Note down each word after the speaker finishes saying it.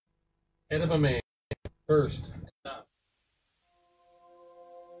Head of a man, first, stop.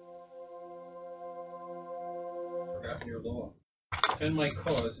 Forgotten your law. Defend my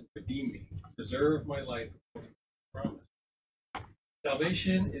cause and redeem me. Preserve my life according to your promise.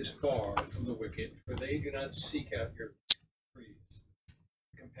 Salvation is far from the wicked, for they do not seek out your praise.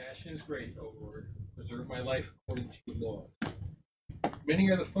 Compassion is great, O Lord. Preserve my life according to your law. Many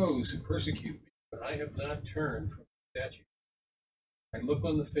are the foes who persecute me, but I have not turned from your statute. I look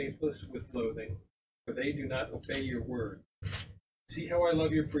on the faithless with loathing, for they do not obey your word. See how I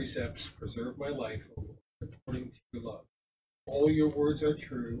love your precepts. Preserve my life, O Lord, according to your love. All your words are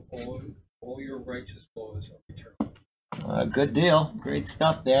true. All your righteous laws are eternal. Good deal. Great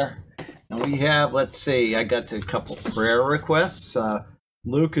stuff there. And we have, let's see, I got a couple prayer requests.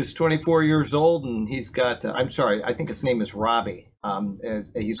 Luke is 24 years old, and he's got, I'm sorry, I think his name is Robbie.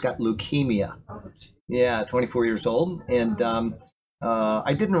 He's got leukemia. Yeah, 24 years old. And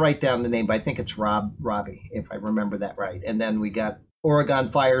I didn't write down the name, but I think it's Robbie, if I remember that right. And then we got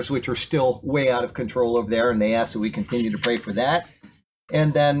Oregon fires, which are still way out of control over there, and they asked that we continue to pray for that.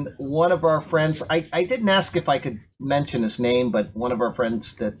 And then one of our friends, I didn't ask if I could mention his name, but one of our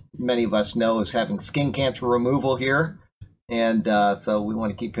friends that many of us know is having skin cancer removal here. And so we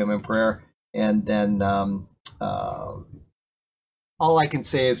want to keep him in prayer. And then all I can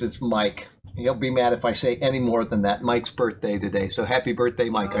say is it's Mike. He'll be mad if I say any more than that. Mike's birthday today. So happy birthday,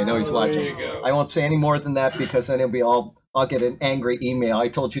 Mike. I know he's watching. There you go. I won't say any more than that because then I'll get an angry email. I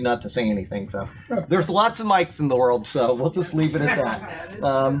told you not to say anything. So there's lots of Mikes in the world, so we'll just leave it at that.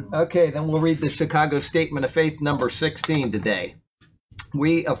 Okay, then we'll read the Chicago Statement of Faith number 16 today.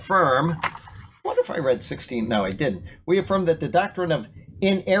 We affirm, what if I read 16? No, I didn't. We affirm that the doctrine of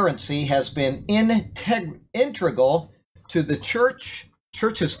inerrancy has been integral to the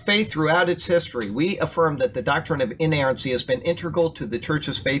church's faith throughout its history. We affirm that the doctrine of inerrancy has been integral to the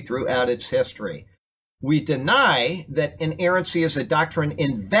church's faith throughout its history. We deny that inerrancy is a doctrine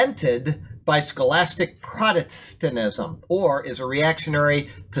invented by scholastic Protestantism or is a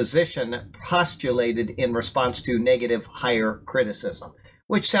reactionary position postulated in response to negative higher criticism,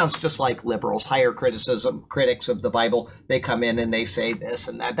 which sounds just like liberals. Higher criticism, critics of the Bible, they come in and they say this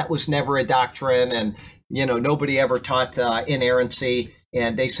and that. That was never a doctrine, and nobody ever taught inerrancy,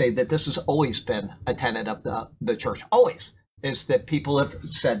 and they say that this has always been a tenet of the church. Always. Is that people have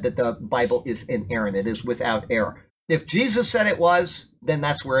said that the Bible is inerrant. It is without error. If Jesus said it was, then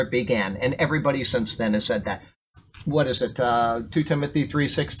that's where it began. And everybody since then has said that. What is it? 2 Timothy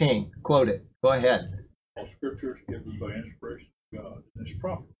 3:16. Quote it. Go ahead. All scriptures given by inspiration of God and is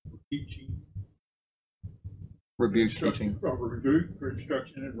profitable for teaching, Rebuke, teaching. Rebuke, for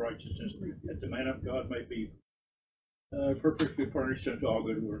instruction in righteousness, that the man of God may be perfectly furnished unto all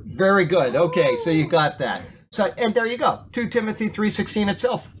good works. Very good. Okay, so you got that. So, and there you go. 2 Timothy 3:16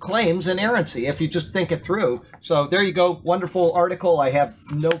 itself claims inerrancy, if you just think it through. So there you go. Wonderful article. I have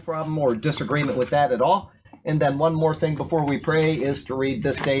no problem or disagreement with that at all. And then one more thing before we pray is to read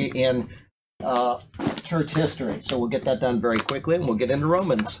this day in church history. So we'll get that done very quickly, and we'll get into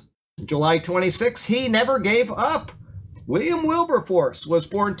Romans. July 26, he never gave up. William Wilberforce was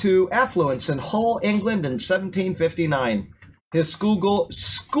born to affluence in Hull, England in 1759. His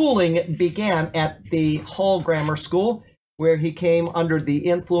schooling began at the Hull Grammar School, where he came under the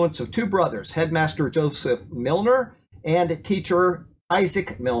influence of two brothers, headmaster Joseph Milner and teacher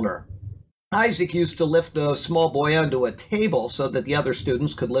Isaac Milner. Isaac used to lift the small boy onto a table so that the other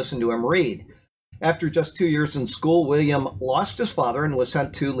students could listen to him read. After just 2 years in school, William lost his father and was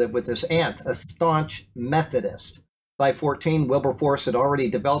sent to live with his aunt, a staunch Methodist. By 14, Wilberforce had already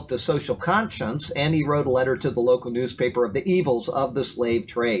developed a social conscience, and he wrote a letter to the local newspaper of the evils of the slave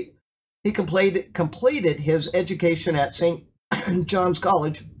trade. He completed his education at St. John's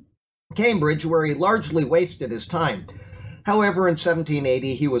College, Cambridge, where he largely wasted his time. However, in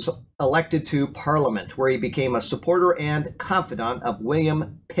 1780, he was elected to Parliament, where he became a supporter and confidant of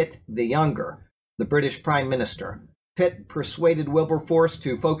William Pitt the Younger, the British Prime Minister. Pitt persuaded Wilberforce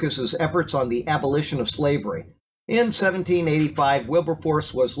to focus his efforts on the abolition of slavery. In 1785,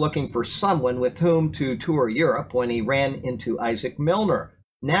 Wilberforce was looking for someone with whom to tour Europe when he ran into Isaac Milner,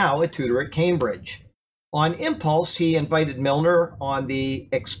 now a tutor at Cambridge. On impulse, he invited Milner on the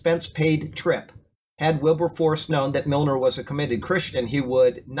expense-paid trip. Had Wilberforce known that Milner was a committed Christian, he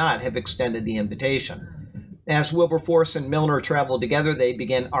would not have extended the invitation. As Wilberforce and Milner traveled together, they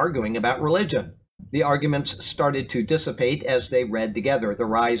began arguing about religion. The arguments started to dissipate as they read together The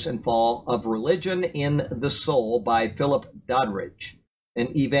Rise and Fall of Religion in the Soul by Philip Doddridge,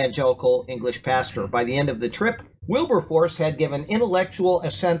 an evangelical English pastor. By the end of the trip, Wilberforce had given intellectual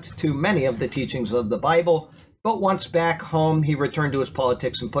assent to many of the teachings of the Bible, But once back home, he returned to his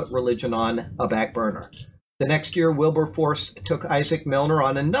politics and put religion on a back burner. The next year, Wilberforce took Isaac Milner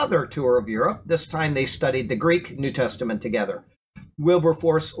on another tour of Europe. This time they studied the Greek New Testament together.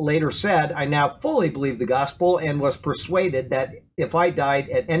 Wilberforce later said, "I now fully believe the gospel and was persuaded that if I died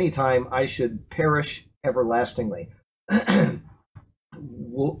at any time, I should perish everlastingly."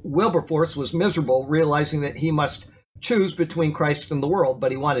 Wilberforce was miserable, realizing that he must choose between Christ and the world,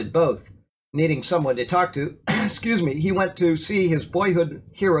 but he wanted both. Needing someone to talk to, he went to see his boyhood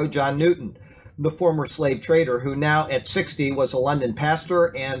hero, John Newton, the former slave trader, who now at 60 was a London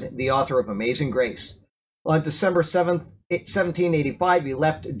pastor and the author of Amazing Grace. On December 7th, 1785, he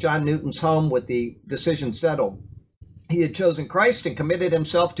left John Newton's home with the decision settled. He had chosen Christ and committed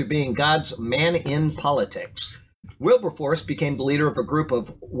himself to being God's man in politics. Wilberforce became the leader of a group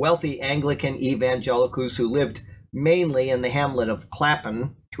of wealthy Anglican evangelicals who lived mainly in the hamlet of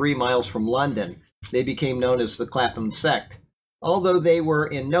Clapham, 3 miles from London. They became known as the Clapham sect. Although they were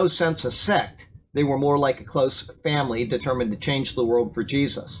in no sense a sect, they were more like a close family determined to change the world for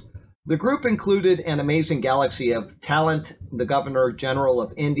Jesus. The group included an amazing galaxy of talent: the Governor General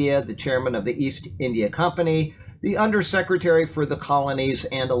of India, the chairman of the East India Company, the undersecretary for the colonies,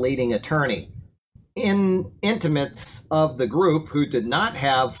 and a leading attorney. Intimates of the group who did not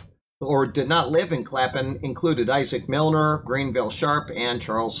live in Clapham included Isaac Milner, Grenville Sharp, and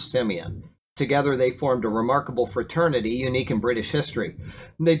Charles Simeon. Together, they formed a remarkable fraternity unique in British history.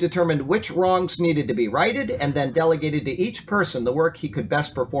 They determined which wrongs needed to be righted and then delegated to each person the work he could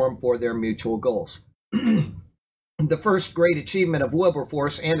best perform for their mutual goals. The first great achievement of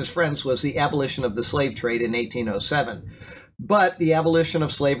Wilberforce and his friends was the abolition of the slave trade in 1807. But the abolition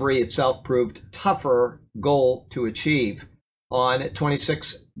of slavery itself proved a tougher goal to achieve. On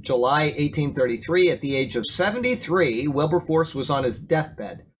 26 July 1833, at the age of 73, Wilberforce was on his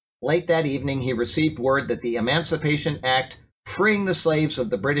deathbed. Late that evening, he received word that the Emancipation Act freeing the slaves of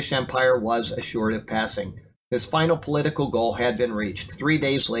the British Empire was assured of passing. His final political goal had been reached. 3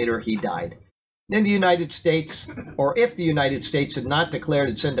 days later, he died. In the United States, or if the United States had not declared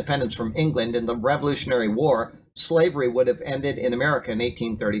its independence from England in the Revolutionary War, slavery would have ended in America in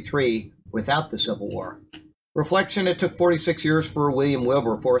 1833 without the Civil War. Reflection: it took 46 years for William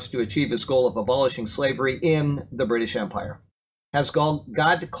Wilberforce to achieve his goal of abolishing slavery in the British Empire. Has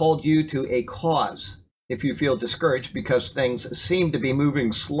God called you to a cause? If you feel discouraged because things seem to be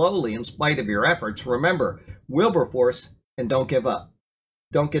moving slowly in spite of your efforts, remember Wilberforce and don't give up.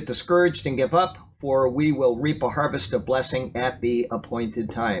 Don't get discouraged and give up, for we will reap a harvest of blessing at the appointed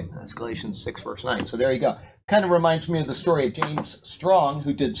time. That's Galatians 6, verse 9. So there you go. Kind of reminds me of the story of James Strong,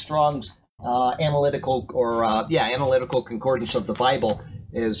 who did Strong's analytical concordance of the Bible.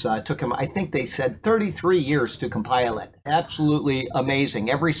 Took him, I think they said, 33 years to compile it. Absolutely amazing.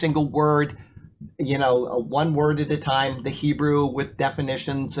 Every single word, one word at a time, the Hebrew with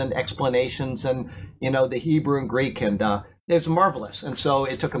definitions and explanations, and, the Hebrew and Greek, and it was marvelous. And so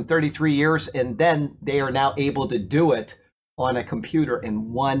it took them 33 years, and then they are now able to do it on a computer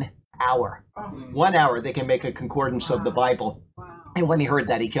in 1 hour. 1 hour, they can make a concordance of the Bible. And when he heard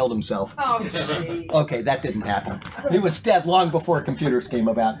that, he killed himself. Oh, geez. Okay, that didn't happen. He was dead long before computers came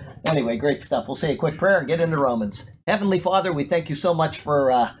about. Anyway, great stuff. We'll say a quick prayer and get into Romans. Heavenly Father, we thank you so much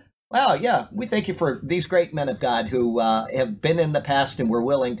for, we thank you for these great men of God who have been in the past and were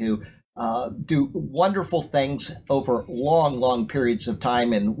willing to do wonderful things over long, long periods of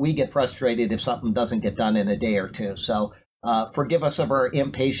time. And we get frustrated if something doesn't get done in a day or two. So forgive us of our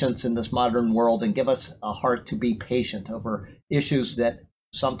impatience in this modern world and give us a heart to be patient over issues that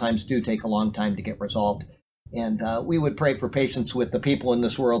sometimes do take a long time to get resolved. And we would pray for patience with the people in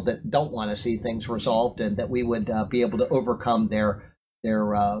this world that don't want to see things resolved, and that we would be able to overcome their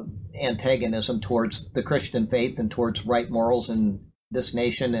antagonism towards the Christian faith and towards right morals in this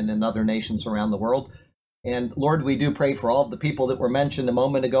nation and in other nations around the world. And Lord, we do pray for all of the people that were mentioned a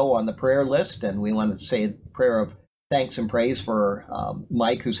moment ago on the prayer list, and we want to say a prayer of thanks and praise for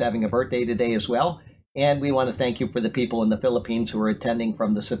Mike, who's having a birthday today as well. And we want to thank you for the people in the Philippines who are attending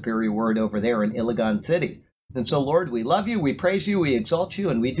from the Superior Word over there in Iligan City. And so, Lord, we love you, we praise you, we exalt you,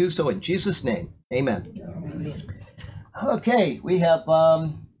 and we do so in Jesus' name. Amen. Okay, we have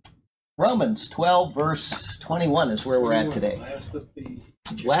Romans 12, verse 21 is where we're at today.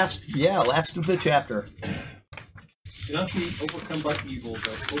 Last of the chapter. Do not be overcome by evil,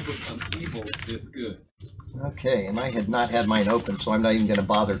 but overcome evil with good. Okay, and I had not had mine open, so I'm not even going to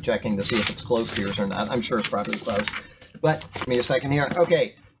bother checking to see if it's close to yours or not. I'm sure it's probably close. But give me a second here.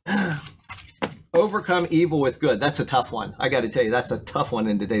 Okay. Overcome evil with good. That's a tough one. I got to tell you, that's a tough one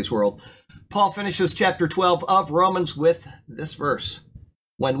in today's world. Paul finishes chapter 12 of Romans with this verse.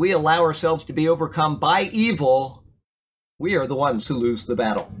 When we allow ourselves to be overcome by evil, we are the ones who lose the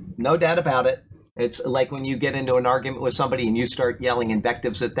battle. No doubt about it. It's like when you get into an argument with somebody and you start yelling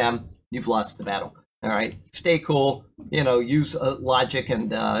invectives at them, you've lost the battle. All right, stay cool, use logic,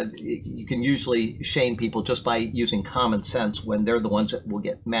 and you can usually shame people just by using common sense when they're the ones that will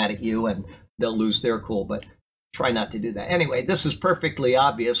get mad at you and they'll lose their cool, but try not to do that. Anyway, this is perfectly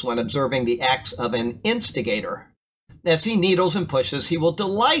obvious when observing the acts of an instigator. As he needles and pushes, he will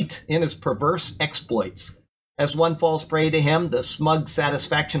delight in his perverse exploits. As one falls prey to him, the smug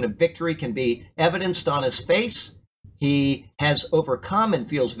satisfaction of victory can be evidenced on his face. He has overcome and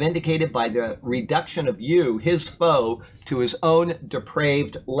feels vindicated by the reduction of you, his foe, to his own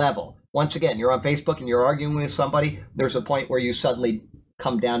depraved level. Once again, you're on Facebook and you're arguing with somebody, there's a point where you suddenly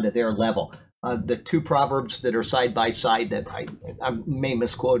come down to their level. The two proverbs that are side by side that I may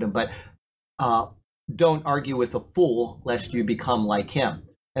misquote them, but don't argue with a fool lest you become like him.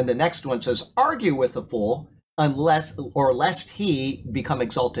 And the next one says, argue with a fool lest he become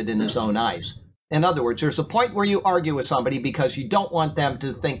exalted in his own eyes. In other words, there's a point where you argue with somebody because you don't want them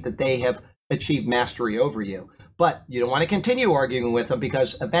to think that they have achieved mastery over you. But you don't want to continue arguing with them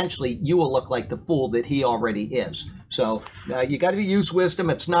because eventually you will look like the fool that he already is. So you got to use wisdom.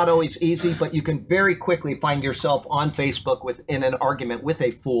 It's not always easy, but you can very quickly find yourself on Facebook in an argument with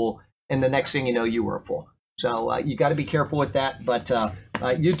a fool, and the next thing you know, you were a fool. So you got to be careful with that. But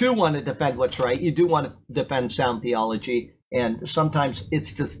you do want to defend what's right. You do want to defend sound theology. And sometimes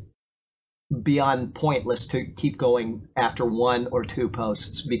it's just beyond pointless to keep going after one or two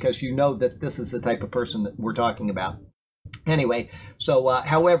posts because you know that this is the type of person that we're talking about. Anyway, so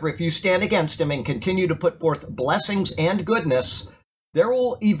however, if you stand against him and continue to put forth blessings and goodness, there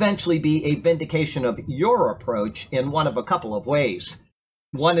will eventually be a vindication of your approach in one of a couple of ways.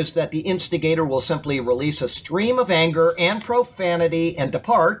 One is that the instigator will simply release a stream of anger and profanity and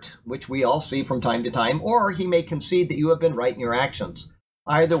depart, which we all see from time to time, or he may concede that you have been right in your actions.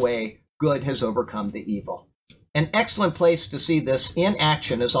 Either way, good has overcome the evil. An excellent place to see this in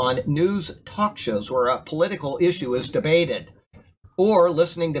action is on news talk shows where a political issue is debated, or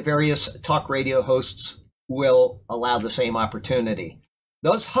listening to various talk radio hosts will allow the same opportunity.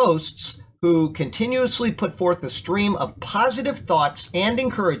 Those hosts who continuously put forth a stream of positive thoughts and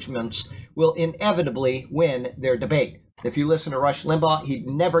encouragements will inevitably win their debate. If you listen to Rush Limbaugh, he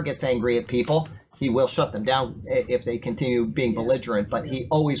never gets angry at people. He will shut them down if they continue being belligerent, but he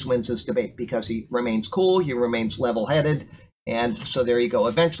always wins his debate because he remains cool, he remains level-headed, and so there you go.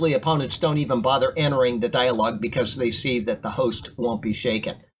 Eventually, opponents don't even bother entering the dialogue because they see that the host won't be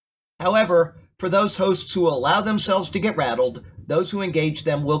shaken. However, for those hosts who allow themselves to get rattled, those who engage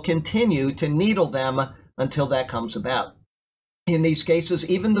them will continue to needle them until that comes about. In these cases,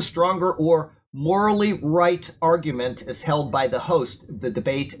 even the stronger or morally right argument is held by the host. The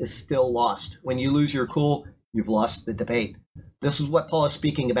debate is still lost. When you lose your cool, you've lost the debate. This is what Paul is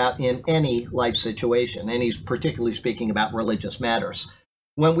speaking about in any life situation, and he's particularly speaking about religious matters.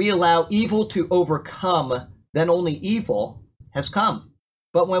 When we allow evil to overcome, then only evil has come.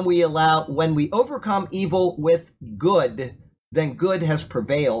 But when we overcome evil with good, then good has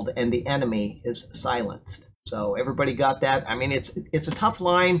prevailed and the enemy is silenced. So everybody got that? I mean, it's a tough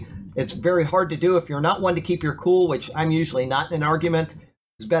line. It's very hard to do if you're not one to keep your cool, which I'm usually not in an argument.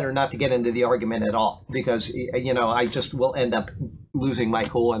 It's better not to get into the argument at all because, I just will end up losing my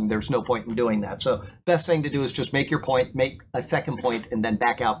cool and there's no point in doing that. So best thing to do is just make your point, make a second point, and then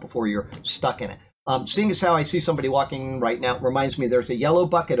back out before you're stuck in it. Seeing as how I see somebody walking right now, it reminds me there's a yellow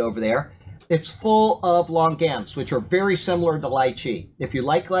bucket over there. It's full of longans, which are very similar to lychee. If you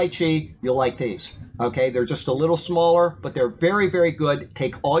like lychee, you'll like these. Okay, they're just a little smaller, but they're very, very good.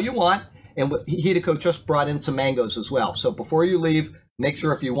 Take all you want. And Hideko just brought in some mangoes as well. So before you leave, make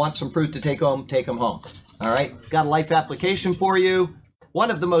sure if you want some fruit to take them home. All right, got a life application for you.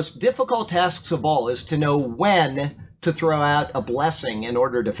 One of the most difficult tasks of all is to know when to throw out a blessing in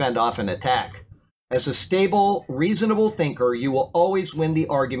order to fend off an attack. As a stable, reasonable thinker, you will always win the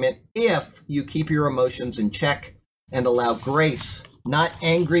argument if you keep your emotions in check and allow grace, not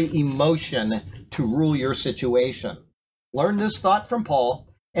angry emotion, to rule your situation. Learn this thought from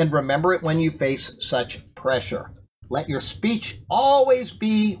Paul and remember it when you face such pressure. Let your speech always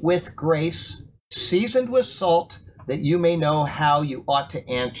be with grace, seasoned with salt, that you may know how you ought to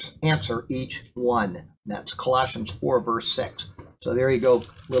answer each one. That's Colossians 4, verse 6. So there you go,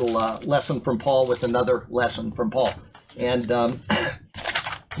 little lesson from Paul with another lesson from Paul. And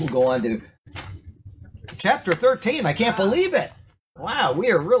we'll go on to chapter 13. I can't believe it. Wow,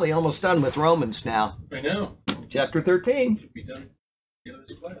 we are really almost done with Romans now. I know. Chapter 13. Should be done the other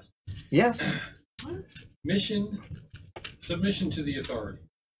class. Yes. Submission to the authority.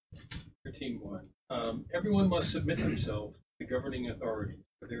 13:1. Everyone must submit themselves to the governing authorities,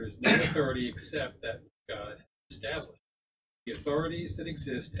 for there is no authority except that which God has established. The authorities that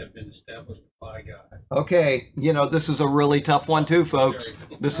exist have been established by God. Okay, this is a really tough one too, folks.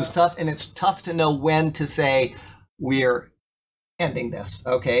 This is tough, and it's tough to know when to say we're ending this.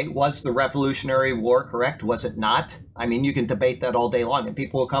 Okay, was the Revolutionary War correct? Was it not? I mean, you can debate that all day long, and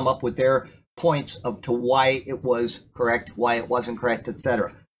people will come up with their points to why it was correct, why it wasn't correct,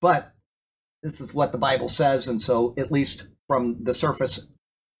 etc. But this is what the Bible says, and so at least from the surface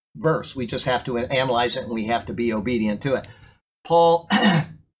verse, we just have to analyze it, and we have to be obedient to it. Paul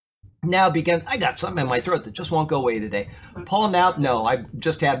now begins. I got something in my throat that just won't go away today. I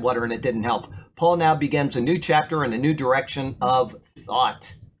just had water and it didn't help. Paul now begins a new chapter and a new direction of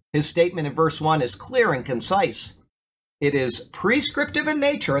thought. His statement in verse 1 is clear and concise. It is prescriptive in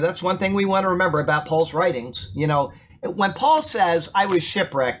nature. That's one thing we want to remember about Paul's writings. When Paul says, I was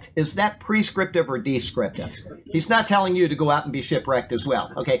shipwrecked, is that prescriptive or descriptive? He's not telling you to go out and be shipwrecked as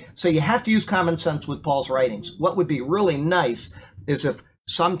well. Okay, so you have to use common sense with Paul's writings. What would be really nice is if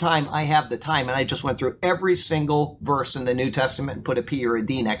sometime I have the time and I just went through every single verse in the New Testament and put a P or a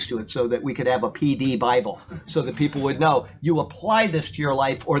D next to it so that we could have a PD Bible so that people would know you apply this to your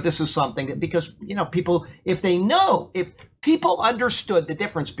life, or this is something that, because, people, if people understood the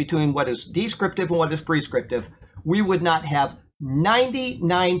difference between what is descriptive and what is prescriptive, we would not have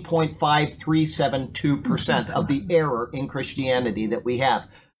 99.5372% of the error in Christianity that we have,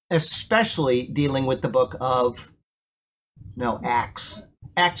 especially dealing with the book of Acts.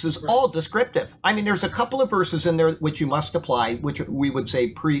 Acts is all descriptive. I mean, there's a couple of verses in there which you must apply, which we would say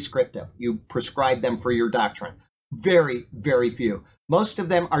prescriptive. You prescribe them for your doctrine. Very, very few. Most of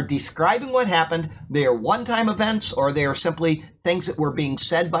them are describing what happened. They are one-time events, or they are simply things that were being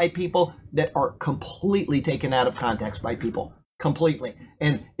said by people that are completely taken out of context by people. Completely.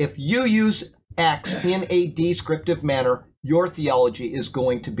 And if you use Acts in a descriptive manner, your theology is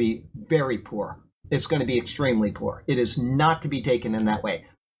going to be very poor. It's going to be extremely poor. It is not to be taken in that way.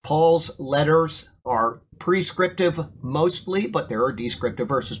 Paul's letters are prescriptive mostly, but there are descriptive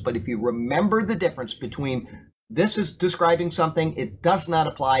verses. But if you remember the difference between this is describing something, it does not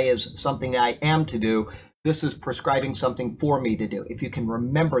apply as something I am to do. This is prescribing something for me to do. If you can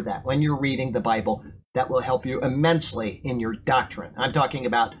remember that when you're reading the Bible, that will help you immensely in your doctrine. I'm talking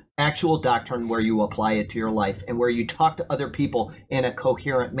about actual doctrine where you apply it to your life and where you talk to other people in a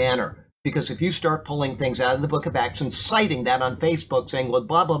coherent manner. Because if you start pulling things out of the book of Acts and citing that on Facebook, saying, well,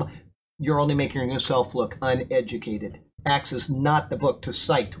 blah, blah, blah, you're only making yourself look uneducated. Acts is not the book to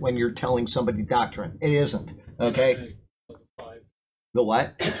cite when you're telling somebody doctrine. It isn't. Okay? The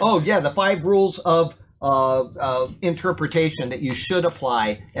what? Oh, yeah, the 5 rules of interpretation that you should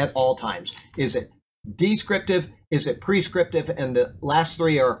apply at all times. Is it descriptive? Is it prescriptive? And the last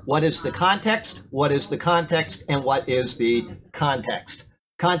 3 are, what is the context? What is the context? And what is the context?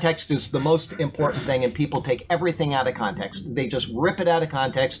 Context is the most important thing, and people take everything out of context. They just rip it out of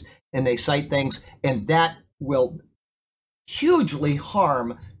context, and they cite things, and that will hugely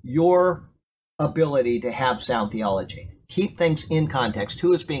harm your ability to have sound theology. Keep things in context.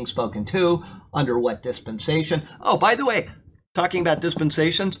 Who is being spoken to? Under what dispensation? Oh, by the way, talking about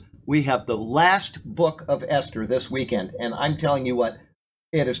dispensations, we have the last book of Esther this weekend, and I'm telling you what,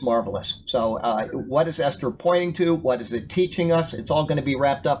 it is marvelous. So what is Esther pointing to? What is it teaching us? It's all going to be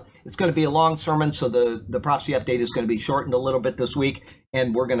wrapped up. It's going to be a long sermon, so the prophecy update is going to be shortened a little bit this week,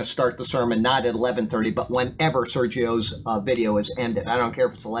 and we're going to start the sermon not at 11:30, but whenever Sergio's video is ended. I don't care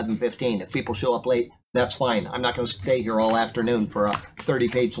if it's 11:15. If people show up late, that's fine. I'm not going to stay here all afternoon for a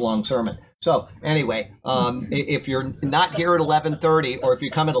 30-page long sermon. So anyway, if you're not here at 11:30, or if you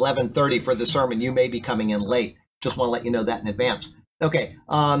come at 11:30 for the sermon, you may be coming in late. Just want to let you know that in advance. Okay,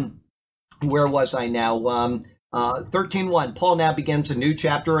 where was I now? 13:1. Paul now begins a new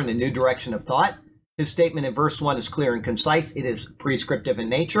chapter and a new direction of thought. His statement in verse 1 is clear and concise. It is prescriptive in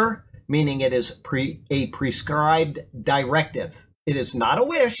nature, meaning it is a prescribed directive. It is not a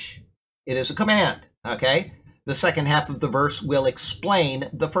wish. It is a command. Okay? The second half of the verse will explain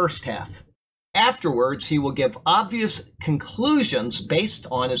the first half. Afterwards, he will give obvious conclusions based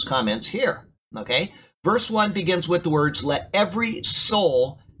on his comments here. Okay? Verse 1 begins with the words, let every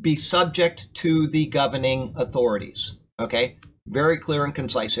soul be subject to the governing authorities. Okay? Very clear and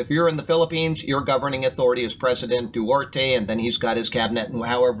concise. If you're in the Philippines, your governing authority is President Duterte, and then he's got his cabinet and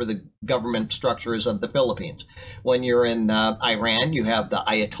however the government structure is of the Philippines. When you're in Iran, you have the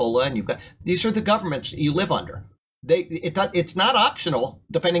Ayatollah, and you've got, these are the governments that you live under. It's not optional,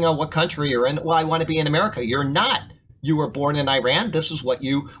 depending on what country you're in. Well, I want to be in America. You're not. You were born in Iran. This is what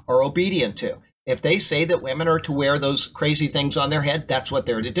you are obedient to. If they say that women are to wear those crazy things on their head, that's what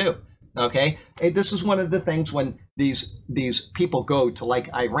they're to do. Okay, this is one of the things when these people go to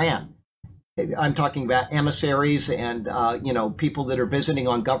like Iran. I'm talking about emissaries and people that are visiting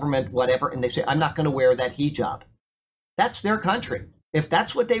on government, whatever, and they say, I'm not going to wear that hijab. That's their country. If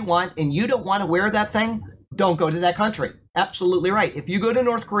that's what they want and you don't want to wear that thing, don't go to that country. Absolutely right. If you go to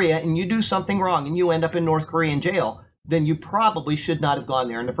North Korea and you do something wrong and you end up in North Korean jail, then you probably should not have gone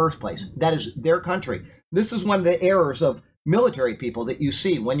there in the first place. That is their country. This is one of the errors of military people that you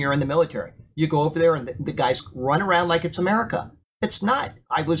see when you're in the military. You go over there and the guys run around like it's America. It's not.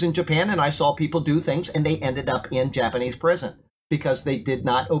 I was in Japan and I saw people do things and they ended up in Japanese prison because they did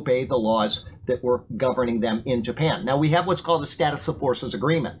not obey the laws that were governing them in Japan. Now, we have what's called a status of forces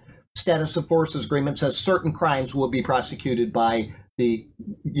agreement. Status of forces agreement says certain crimes will be prosecuted by the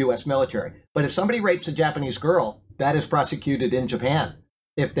U.S. military. But if somebody rapes a Japanese girl, that is prosecuted in Japan.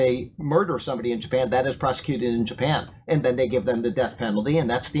 If they murder somebody in Japan, that is prosecuted in Japan. And then they give them the death penalty, and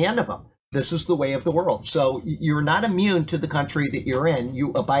that's the end of them. This is the way of the world. So you're not immune to the country that you're in.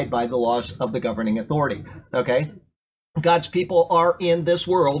 You abide by the laws of the governing authority. Okay? God's people are in this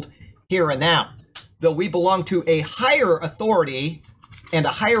world here and now. Though we belong to a higher authority and a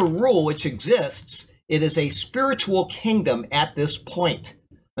higher rule which exists, it is a spiritual kingdom at this point.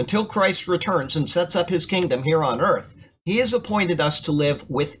 Until Christ returns and sets up his kingdom here on earth, he has appointed us to live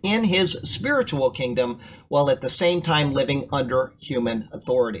within his spiritual kingdom while at the same time living under human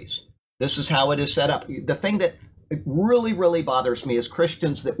authorities. This is how it is set up. The thing that really, really bothers me is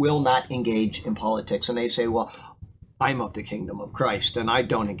Christians that will not engage in politics. And they say, well, I'm of the kingdom of Christ and I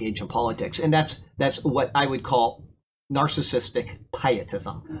don't engage in politics. And that's what I would call narcissistic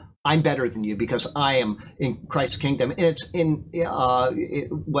pietism. I'm better than you because I am in Christ's kingdom. And it's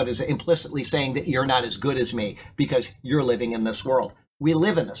implicitly saying that you're not as good as me because you're living in this world. We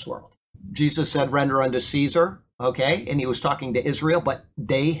live in this world. Jesus said, render unto Caesar, okay? And he was talking to Israel, but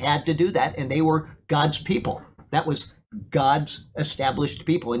they had to do that, and they were God's people. That was God's established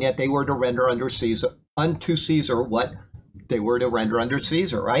people, and yet they were to render unto Caesar what they were to render unto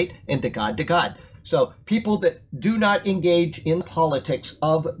Caesar, right? And to God. So people that do not engage in politics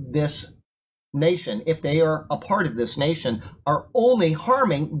of this nation, if they are a part of this nation, are only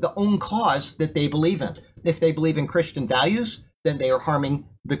harming the own cause that they believe in. If they believe in Christian values, then they are harming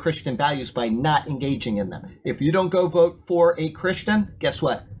the Christian values by not engaging in them. If you don't go vote for a Christian, guess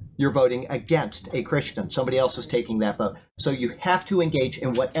what? You're voting against a Christian. Somebody else is taking that vote. So you have to engage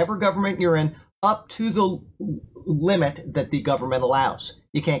in whatever government you're in up to the limit that the government allows.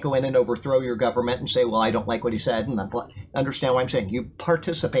 You can't go in and overthrow your government and say, well, I don't like what he said. And understand what I'm saying. You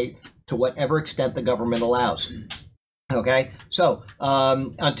participate to whatever extent the government allows. Okay, so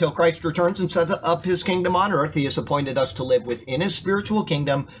until Christ returns and sets up his kingdom on earth, he has appointed us to live within his spiritual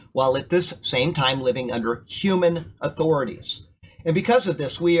kingdom while at this same time living under human authorities. And because of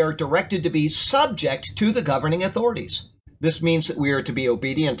this, we are directed to be subject to the governing authorities. This means that we are to be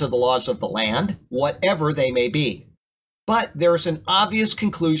obedient to the laws of the land, whatever they may be. But there is an obvious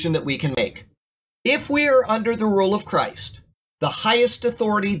conclusion that we can make. If we are under the rule of Christ, the highest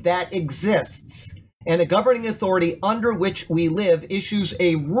authority that exists, and a governing authority under which we live issues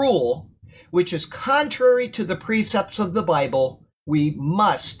a rule which is contrary to the precepts of the Bible, we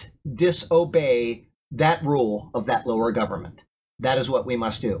must disobey that rule of that lower government. That is what we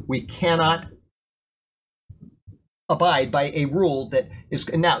must do. We cannot abide by a rule that is...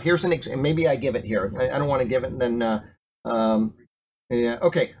 Now, here's an example. Maybe I give it here. I don't want to give it and then...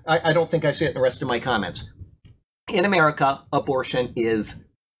 okay, I don't think I say it in the rest of my comments. In America, abortion is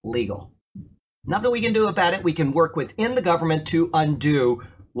legal. Nothing we can do about it. We can work within the government to undo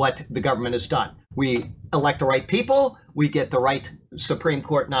what the government has done. We elect the right people, we get the right Supreme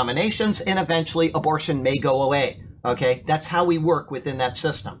Court nominations, and eventually abortion may go away. Okay, that's how we work within that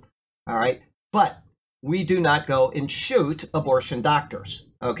system. All right, but we do not go and shoot abortion doctors.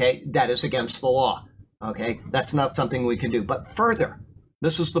 Okay, that is against the law. Okay, that's not something we can do. But further,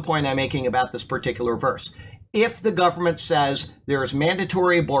 this is the point I'm making about this particular verse. If the government says there is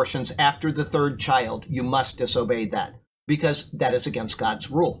mandatory abortions after the third child, you must disobey that because that is against God's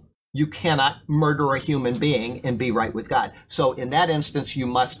rule. You cannot murder a human being and be right with God. So in that instance, you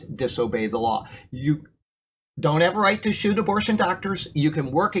must disobey the law. You don't have a right to shoot abortion doctors. You can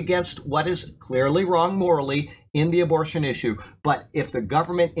work against what is clearly wrong morally in the abortion issue. But if the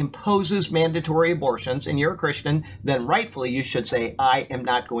government imposes mandatory abortions and you're a Christian, then rightfully you should say, I am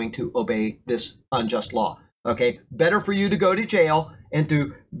not going to obey this unjust law. Okay, better for you to go to jail and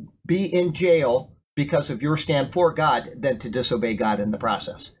to be in jail because of your stand for God than to disobey God in the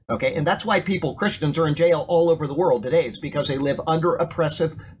process. Okay, and that's why Christians are in jail all over the world today. It's because they live under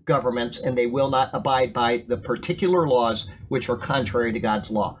oppressive governments and they will not abide by the particular laws which are contrary to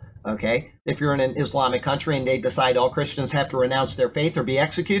God's law. Okay? If you're in an Islamic country and they decide all Christians have to renounce their faith or be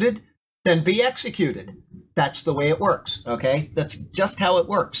executed, then be executed. That's the way it works, okay? That's just how it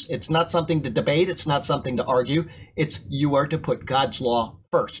works. It's not something to debate. It's not something to argue. It's you are to put God's law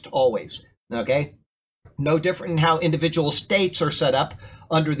first, always, okay? No different in how individual states are set up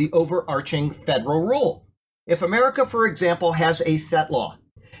under the overarching federal rule. If America, for example, has a set law,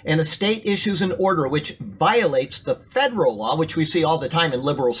 and a state issues an order which violates the federal law, which we see all the time in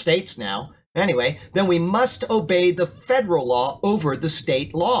liberal states now, anyway, then we must obey the federal law over the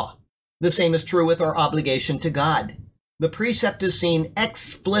state law. The same is true with our obligation to God. The precept is seen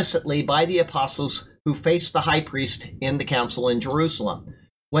explicitly by the apostles who faced the high priest in the council in Jerusalem.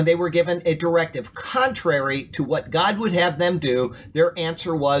 When they were given a directive contrary to what God would have them do, their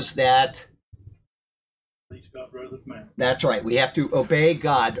answer was that, Please God rather than man. that's right, we have to obey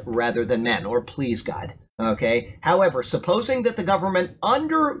God rather than men, or please God. Okay? However, supposing that the government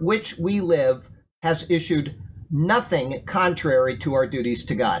under which we live has issued nothing contrary to our duties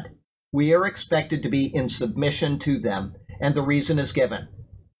to God, we are expected to be in submission to them, and the reason is given.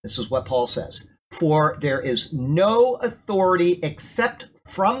 This is what Paul says. For there is no authority except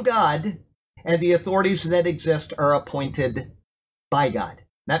from God, and the authorities that exist are appointed by God.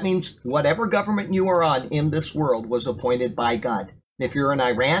 That means whatever government you are on in this world was appointed by God. If you're in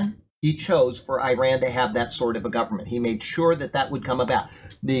Iran, he chose for Iran to have that sort of a government. He made sure that that would come about.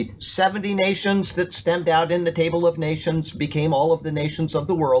 The 70 nations that stemmed out in the Table of Nations became all of the nations of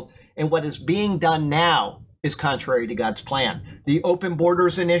the world. And what is being done now is contrary to God's plan. The Open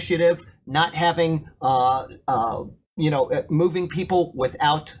Borders Initiative, not having, moving people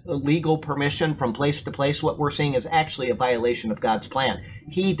without legal permission from place to place, what we're seeing is actually a violation of God's plan.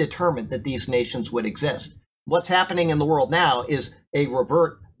 He determined that these nations would exist. What's happening in the world now is a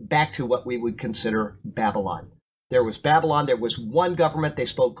revert back to what we would consider Babylon. There was Babylon, there was one government, they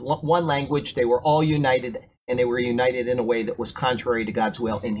spoke one language, they were all united, and they were united in a way that was contrary to God's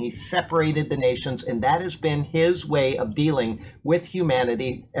will. And he separated the nations, and that has been his way of dealing with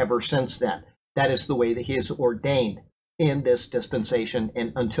humanity ever since then. That is the way that he has ordained in this dispensation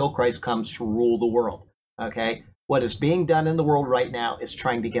and until Christ comes to rule the world. Okay? What is being done in the world right now is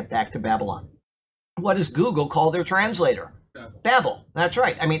trying to get back to Babylon. What does Google call their translator? Babel. That's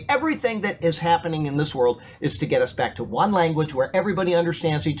right. I mean, everything that is happening in this world is to get us back to one language where everybody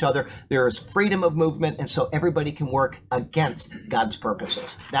understands each other. There is freedom of movement, and so everybody can work against God's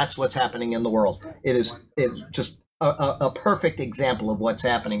purposes. That's what's happening in the world. It's just a perfect example of what's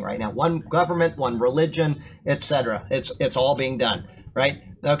happening right now. One government, one religion, etc. It's all being done, right?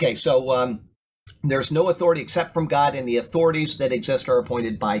 Okay, so there's no authority except from God, and the authorities that exist are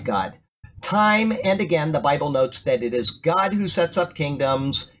appointed by God. Time and again, the Bible notes that it is God who sets up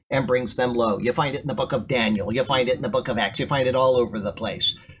kingdoms and brings them low. You find it in the book of Daniel. You find it in the book of Acts. You find it all over the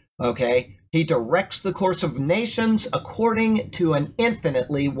place. Okay? He directs the course of nations according to an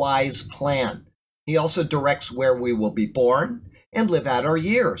infinitely wise plan. He also directs where we will be born and live out our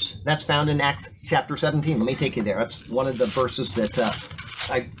years. That's found in Acts chapter 17. Let me take you there. That's one of the verses that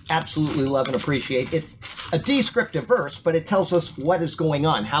I absolutely love and appreciate. It's a descriptive verse, but it tells us what is going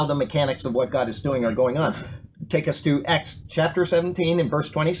on, how the mechanics of what God is doing are going on. Take us to Acts chapter 17 in verse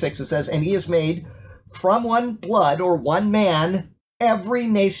 26. It says, and he has made from one blood or one man every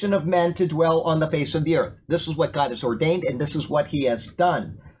nation of men to dwell on the face of the earth. This is what God has ordained, and this is what he has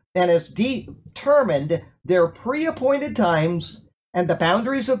done. And has determined their pre-appointed times and the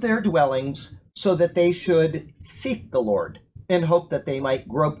boundaries of their dwellings so that they should seek the Lord and hope that they might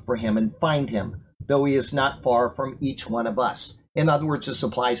grope for him and find him, though he is not far from each one of us. In other words, this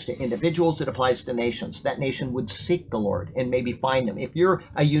applies to individuals, it applies to nations. That nation would seek the Lord and maybe find him. If you're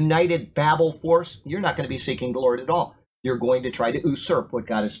a united Babel force, you're not going to be seeking the Lord at all. You're going to try to usurp what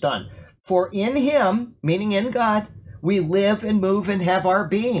God has done. For in him, meaning in God, we live and move and have our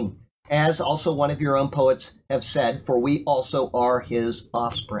being, as also one of your own poets have said, for we also are his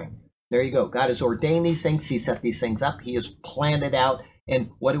offspring. There you go. God has ordained these things. He set these things up. He has planned it out. And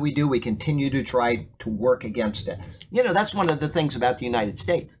what do? We continue to try to work against it. You know, that's one of the things about the United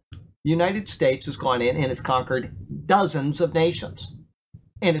States. The United States has gone in and has conquered dozens of nations.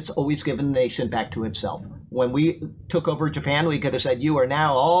 And it's always given the nation back to itself. When we took over Japan, we could have said, you are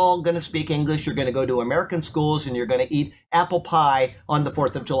now all going to speak English. You're going to go to American schools and you're going to eat apple pie on the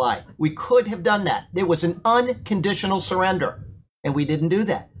 4th of July. We could have done that. It was an unconditional surrender. And we didn't do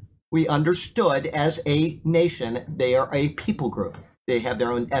that. We understood as a nation, they are a people group. They have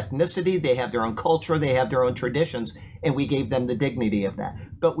their own ethnicity, they have their own culture, they have their own traditions, and we gave them the dignity of that.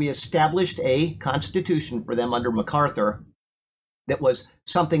 But we established a constitution for them under MacArthur that was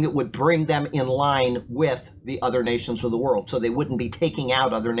something that would bring them in line with the other nations of the world, so they wouldn't be taking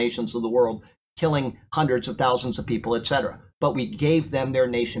out other nations of the world, killing hundreds of thousands of people, etc. But we gave them their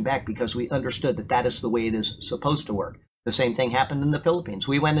nation back because we understood that that is the way it is supposed to work. The same thing happened in the Philippines.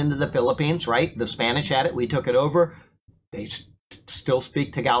 We went into the Philippines, right? The Spanish had it. We took it over. They still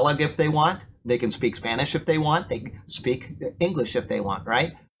speak Tagalog if they want. They can speak Spanish if they want. They can speak English if they want,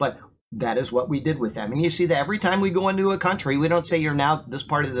 right? But that is what we did with them. And you see that every time we go into a country, we don't say you're now this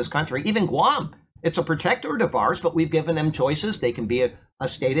part of this country. Even Guam, it's a protectorate of ours, but we've given them choices. They can be a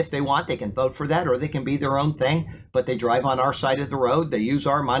state if they want. They can vote for that, or they can be their own thing. But they drive on our side of the road. They use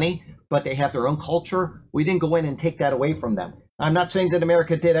our money, but they have their own culture. We didn't go in and take that away from them. I'm not saying that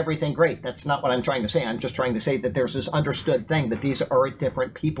America did everything great. That's not what I'm trying to say. I'm just trying to say that there's this understood thing that these are a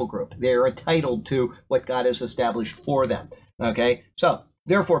different people group. They're entitled to what God has established for them. Okay? So,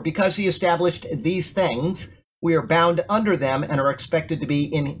 therefore, because he established these things, we are bound under them and are expected to be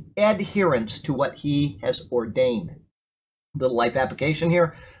in adherence to what he has ordained. Little life application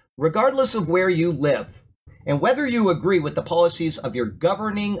here. Regardless of where you live, and whether you agree with the policies of your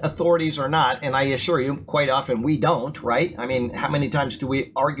governing authorities or not, and I assure you, quite often we don't, right? I mean, how many times do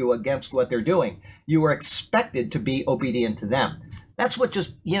we argue against what they're doing? You are expected to be obedient to them. That's what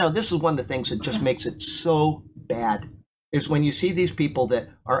just, this is one of the things that just makes it so bad, is when you see these people that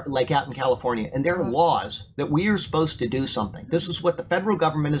are like out in California, and there are laws that we are supposed to do something. This is what the federal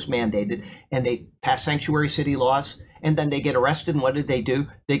government has mandated, and they pass sanctuary city laws, and then they get arrested, and what do?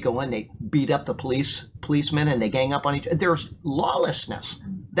 They go in, they beat up the policemen, and they gang up on each other. There's lawlessness.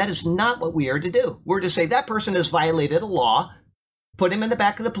 That is not what we are to do. We're to say that person has violated a law, put him in the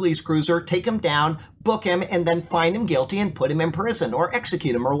back of the police cruiser, take him down, book him, and then find him guilty and put him in prison or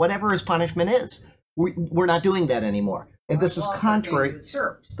execute him or whatever his punishment is. We're not doing that anymore. And this is contrary.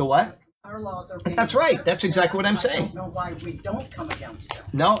 The what? Our laws are being That's right. That's exactly what I'm saying. I don't know why we don't come against them.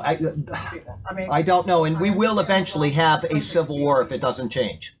 No, I don't know. And we will understand eventually laws have from a the civil war if beginning. it doesn't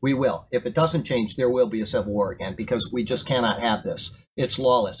change. We will. If it doesn't change, there will be a civil war again because we just cannot have this. It's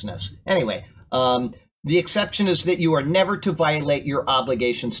lawlessness. Anyway, the exception is that you are never to violate your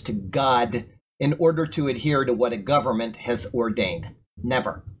obligations to God in order to adhere to what a government has ordained.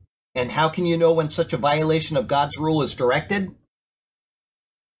 Never. And how can you know when such a violation of God's rule is directed?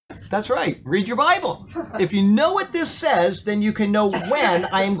 That's right. Read your Bible. If you know what this says, then you can know when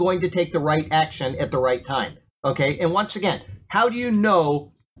I am going to take the right action at the right time. Okay? And once again, how do you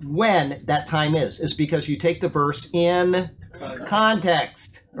know when that time is? It's because you take the verse in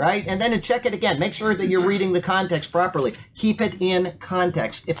context, right? And then check it again. Make sure that you're reading the context properly. Keep it in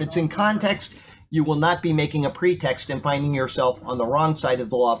context. If it's in context, you will not be making a pretext and finding yourself on the wrong side of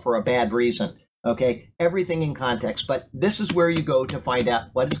the law for a bad reason. Okay, everything in context. But this is where you go to find out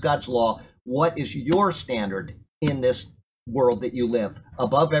what is God's law, what is your standard in this world that you live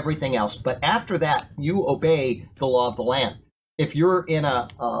above everything else. But after that, you obey the law of the land. If you're in a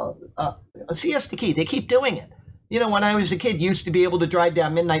siesta key, they keep doing it. When I was a kid, you used to be able to drive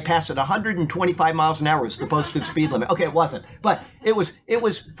down Midnight Pass at 125 miles an hour was the posted speed limit. Okay, it wasn't, but it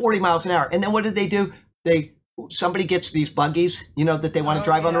was 40 miles an hour. And then what do? Somebody gets these buggies, that they want to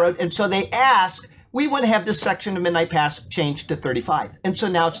drive on the road. And so they ask, we want to have this section of Midnight Pass changed to 35. And so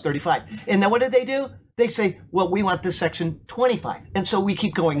now it's 35. And then what do? They say, well, we want this section 25. And so we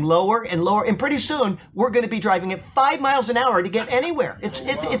keep going lower and lower. And pretty soon we're going to be driving at 5 miles an hour to get anywhere.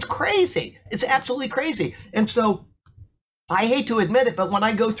 It's crazy. It's absolutely crazy. And so I hate to admit it, but when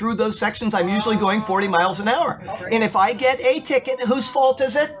I go through those sections, I'm usually going 40 miles an hour. And if I get a ticket, whose fault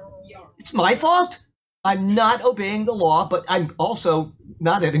is it? It's my fault. I'm not obeying the law, but I'm also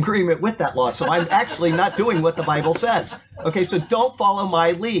not in agreement with that law. So I'm actually not doing what the Bible says. Okay, so don't follow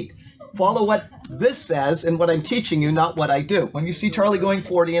my lead. Follow what this says and what I'm teaching you, not what I do. When you see Charlie going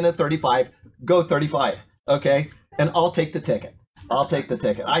 40 and a 35, go 35, okay? And I'll take the ticket.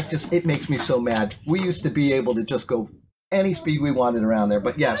 It makes me so mad. We used to be able to just go any speed we wanted around there.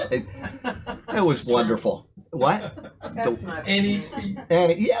 But yes, it was wonderful. What? Any speed.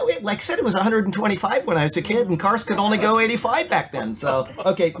 Like I said, it was 125 when I was a kid, and cars could only go 85 back then. So,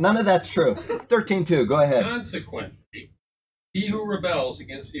 okay, none of that's true. 13:2, go ahead. Consequently, he who rebels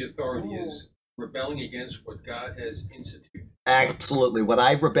against the authority is rebelling against what God has instituted. Absolutely. When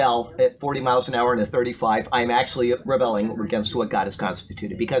I rebel at 40 miles an hour and a 35, I'm actually rebelling against what God has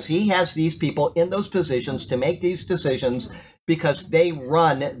constituted, because he has these people in those positions to make these decisions because they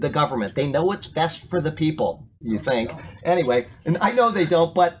run the government. They know what's best for the people, you think. Anyway, and I know they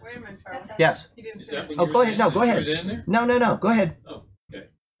don't, but Wait a minute, Charles. yes. Is that what Oh, yours go ahead. is? No, Is go ahead. yours in there? No, go ahead. Oh, okay.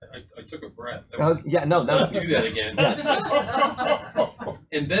 I took a breath. Oh, yeah, no. Don't do that again.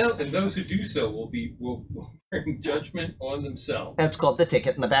 And those who do so will bring judgment on themselves. That's called the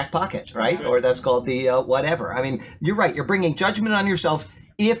ticket in the back pocket, right? Or that's called the whatever. I mean, you're right. You're bringing judgment on yourselves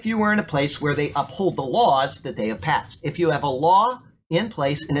if you were in a place where they uphold the laws that they have passed. If you have a law in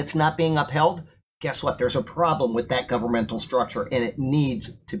place and it's not being upheld, guess what? There's a problem with that governmental structure, and it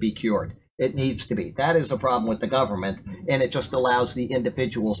needs to be cured. It needs to be. That is a problem with the government, and it just allows the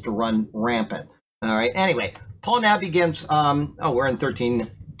individuals to run rampant. All right. Anyway, Paul now begins. We're in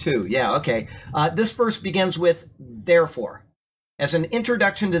 13:2. Yeah. Okay. This verse begins with therefore, as an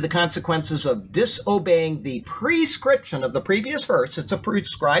introduction to the consequences of disobeying the prescription of the previous verse. It's a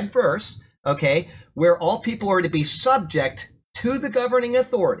prescribed verse. Okay, where all people are to be subject to the governing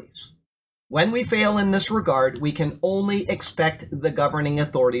authorities. When we fail in this regard, we can only expect the governing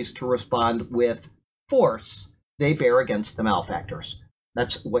authorities to respond with force they bear against the malefactors.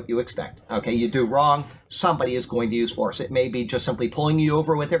 That's what you expect. Okay, you do wrong, somebody is going to use force. It may be just simply pulling you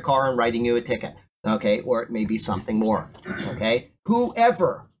over with their car and writing you a ticket. Okay, or it may be something more. Okay,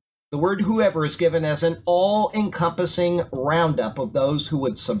 whoever, the word whoever is given as an all-encompassing roundup of those who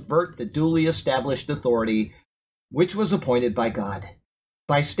would subvert the duly established authority which was appointed by God.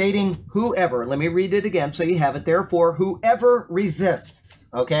 By stating whoever, let me read it again so you have it. Therefore, whoever resists,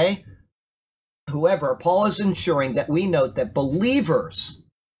 okay? Whoever, Paul is ensuring that we note that believers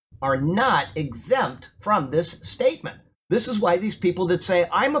are not exempt from this statement. This is why these people that say,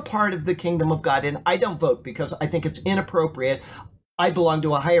 I'm a part of the kingdom of God and I don't vote because I think it's inappropriate, I belong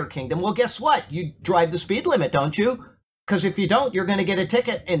to a higher kingdom. Well, guess what? You drive the speed limit, don't you? Because if you don't, you're going to get a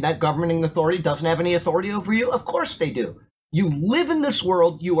ticket, and that governing authority doesn't have any authority over you. Of course they do. You live in this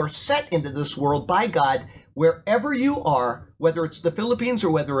world. You are set into this world by God. Wherever you are, whether it's the Philippines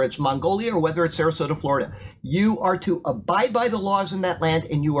or whether it's Mongolia or whether it's Sarasota, Florida, you are to abide by the laws in that land,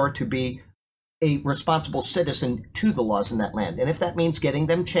 and you are to be a responsible citizen to the laws in that land. And if that means getting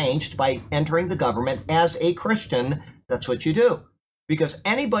them changed by entering the government as a Christian, that's what you do. Because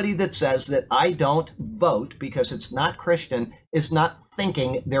anybody that says that I don't vote because it's not Christian is not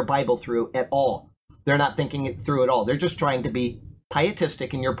thinking their Bible through at all. They're not thinking it through at all. They're just trying to be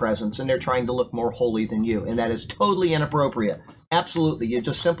pietistic in your presence, and they're trying to look more holy than you. And that is totally inappropriate. Absolutely. You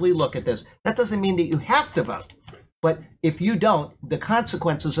just simply look at this. That doesn't mean that you have to vote. But if you don't, the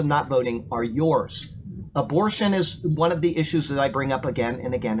consequences of not voting are yours. Abortion is one of the issues that I bring up again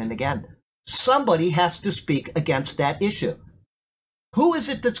and again and again. Somebody has to speak against that issue. Who is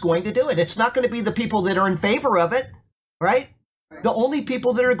it that's going to do it? It's not going to be the people that are in favor of it, right? The only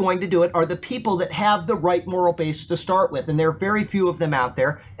people that are going to do it are the people that have the right moral base to start with, and there are very few of them out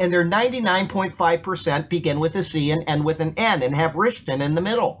there, and they're 99.5% begin with a C and end with an N and have Richton in the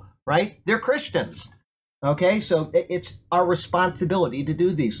middle, right? They're Christians, okay? So it's our responsibility to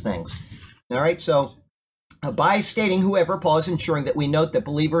do these things, all right? So by stating whoever, Paul is ensuring that we note that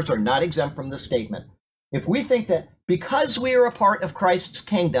believers are not exempt from this statement. If we think that because we are a part of Christ's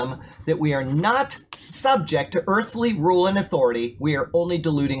kingdom, that we are not subject to earthly rule and authority, we are only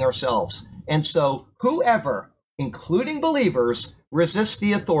deluding ourselves. And so whoever, including believers, resists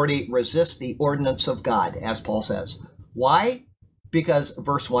the authority, resists the ordinance of God, as Paul says. Why? Because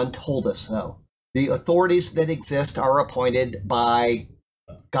verse 1 told us so. The authorities that exist are appointed by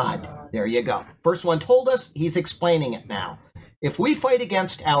God. There you go. Verse 1 told us, he's explaining it now. If we fight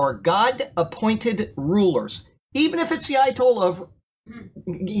against our God-appointed rulers, even if it's the Ayatollah,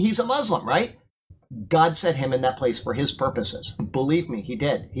 he's a Muslim, right? God set him in that place for his purposes. Believe me, he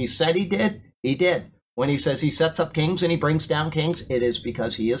did. He said he did. He did. When he says he sets up kings and he brings down kings, it is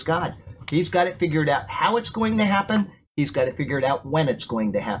because he is God. He's got it figured out how it's going to happen. He's got it figured out when it's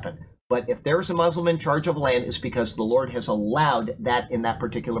going to happen. But if there's a Muslim in charge of land, it's because the Lord has allowed that in that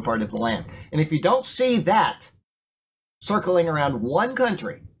particular part of the land. And if you don't see that circling around one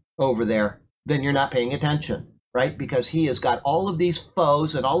country over there, then you're not paying attention, right? Because he has got all of these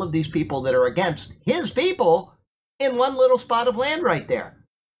foes and all of these people that are against his people in one little spot of land right there.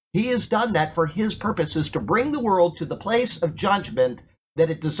 He has done that for his purposes to bring the world to the place of judgment that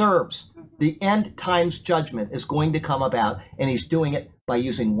it deserves. The end times judgment is going to come about, and he's doing it by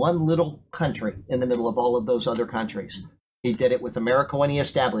using one little country in the middle of all of those other countries. He did it with America when he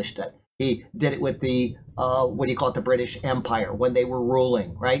established it. He did it with the, the British Empire when they were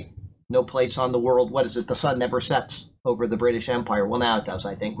ruling, right? No place on the world, what is it? The sun never sets over the British Empire. Well, now it does,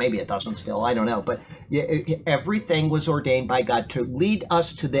 I think. Maybe it doesn't still. I don't know. But everything was ordained by God to lead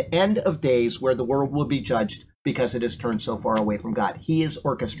us to the end of days where the world will be judged because it has turned so far away from God. He has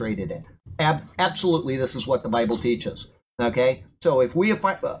orchestrated it. Absolutely, this is what the Bible teaches. Okay? So if we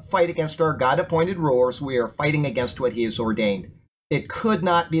fight against our God-appointed rulers, we are fighting against what he has ordained. It could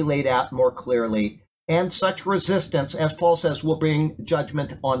not be laid out more clearly. and such resistance, as Paul says, will bring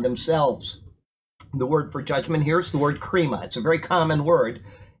judgment on themselves. The word for judgment here is the word krima. It's a very common word.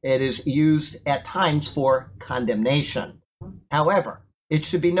 It is used at times for condemnation. However, it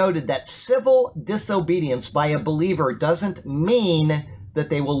should be noted that civil disobedience by a believer doesn't mean that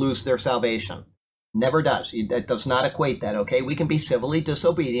they will lose their salvation. Never does. That does not equate that, okay? We can be civilly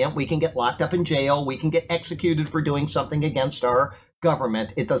disobedient. We can get locked up in jail. We can get executed for doing something against our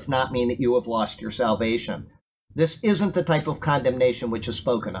government. It does not mean that you have lost your salvation. This isn't the type of condemnation which is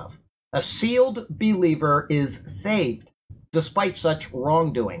spoken of. A sealed believer is saved despite such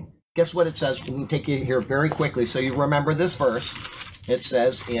wrongdoing. Guess what it says? Let me take you here very quickly so you remember this verse. It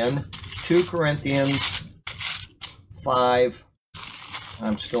says in 2 Corinthians 5,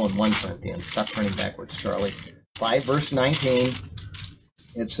 I'm still in 1 Corinthians. Stop turning backwards, Charlie. 5 verse 19,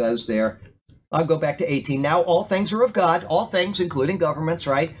 it says there, I'll go back to 18. Now all things are of God, all things, including governments,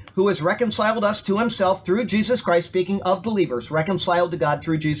 right? Who has reconciled us to himself through Jesus Christ, speaking of believers, reconciled to God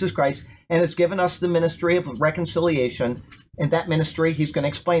through Jesus Christ, and has given us the ministry of reconciliation. And that ministry, he's going to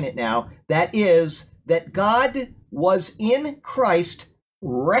explain it now. That is, that God was in Christ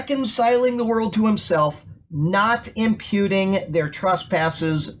reconciling the world to himself, not imputing their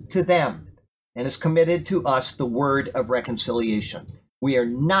trespasses to them, and has committed to us the word of reconciliation. We are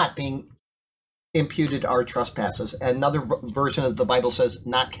not being imputed our trespasses. Another version of the Bible says,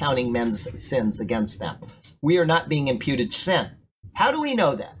 not counting men's sins against them. We are not being imputed sin. How do we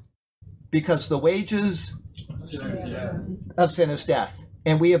know that? Because the wages of sin is death,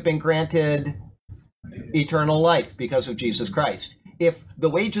 and we have been granted eternal life because of Jesus Christ. If the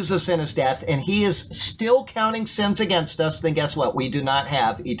wages of sin is death, and he is still counting sins against us, then guess what? We do not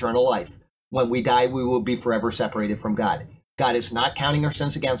have eternal life. When we die, we will be forever separated from God. God is not counting our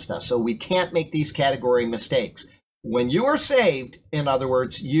sins against us, so we can't make these category mistakes. When you are saved, in other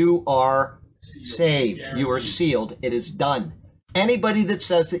words, you are saved. You are sealed. It is done. Anybody that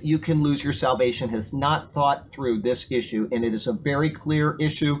says that you can lose your salvation has not thought through this issue, and it is a very clear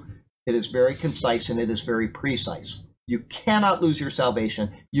issue. It is very concise, and it is very precise. You cannot lose your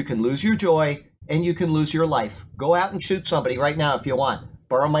salvation. You can lose your joy, and you can lose your life. Go out and shoot somebody right now if you want.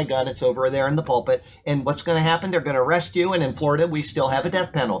 Borrow my gun. It's over there in the pulpit. And what's going to happen? They're going to arrest you. And in Florida, we still have a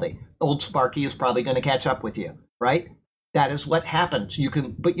death penalty. Old Sparky is probably going to catch up with you, right? That is what happens.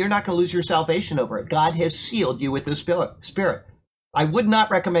 But you're not going to lose your salvation over it. God has sealed you with His Spirit. I would not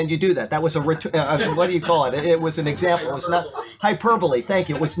recommend you do that. That was what do you call it? It was an example. It was not hyperbole. Thank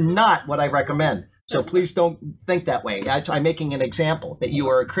you. It was not what I recommend. So please don't think that way. I'm making an example that you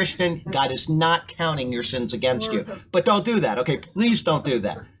are a Christian. God is not counting your sins against you. But don't do that, okay? Please don't do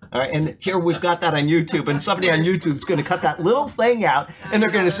that. All right, and here we've got that on YouTube, and somebody on YouTube is going to cut that little thing out, and they're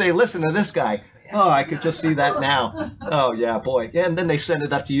going to say, listen to this guy. Oh, I could just see that now. Oh, yeah, boy. Yeah, and then they send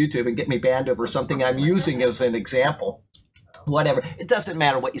it up to YouTube and get me banned over something I'm using as an example. Whatever. It doesn't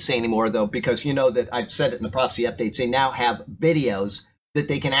matter what you say anymore, though, because you know that I've said it in the prophecy updates. They now have videos that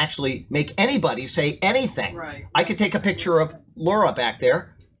they can actually make anybody say anything. Right. I could take a picture of Laura back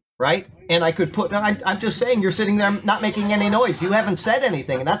there, right? And I could put, I'm just saying, you're sitting there not making any noise. You haven't said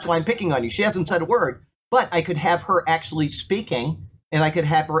anything, and that's why I'm picking on you. She hasn't said a word. But I could have her actually speaking, and I could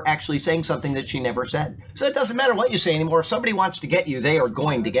have her actually saying something that she never said. So it doesn't matter what you say anymore. If somebody wants to get you, they are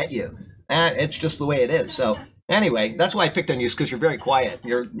going to get you. It's just the way it is. So anyway, that's why I picked on you, is because you're very quiet.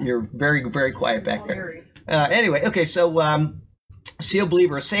 You're very, very quiet back there. Anyway, okay, so sealed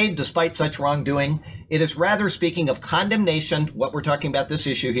believer is saved despite such wrongdoing. It is rather speaking of condemnation, what we're talking about this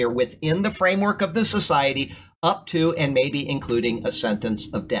issue here, within the framework of the society, up to and maybe including a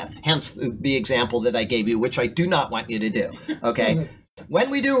sentence of death. Hence the example that I gave you, which I do not want you to do, okay? When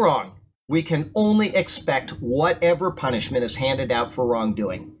we do wrong, we can only expect whatever punishment is handed out for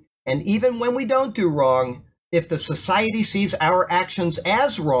wrongdoing. And even when we don't do wrong, if the society sees our actions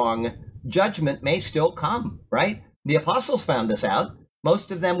as wrong, judgment may still come, right? The apostles found this out.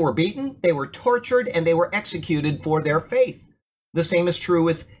 Most of them were beaten, they were tortured, and they were executed for their faith. The same is true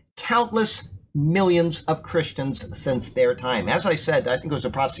with countless millions of Christians since their time. As I said, I think it was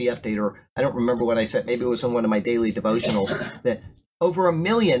a prophecy update, or I don't remember what I said. Maybe it was in one of my daily devotionals, that over 1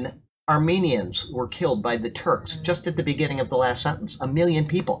 million Armenians were killed by the Turks just at the beginning of the last sentence. 1 million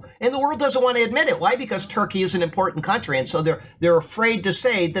people. And the world doesn't want to admit it. Why? Because Turkey is an important country, and so they're afraid to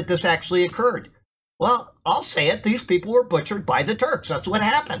say that this actually occurred. Well, I'll say it. These people were butchered by the Turks. That's what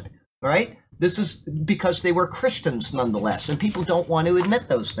happened, right? This is because they were Christians nonetheless, and people don't want to admit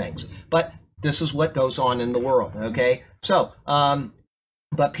those things. But this is what goes on in the world, okay? So,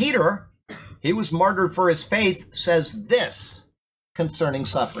 but Peter, he was martyred for his faith, says this concerning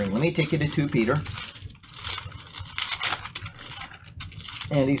suffering. Let me take you to 2 Peter.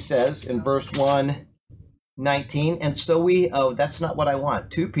 And he says in verse 1, 19. And so that's not what I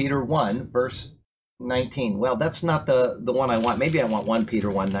want. 2 Peter 1, verse 19. Well, that's not the one I want. Maybe I want 1 Peter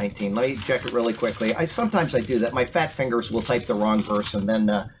 1:19. Let me check it really quickly. Sometimes I do that. My fat fingers will type the wrong verse, and then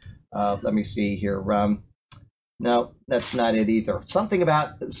let me see here. No, that's not it either. Something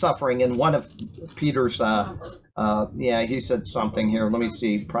about suffering in one of Peter's, yeah, he said something here. Let me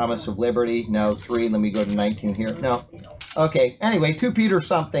see. Promise of liberty. No, 3. Let me go to 19 here. No. Okay. Anyway, 2 Peter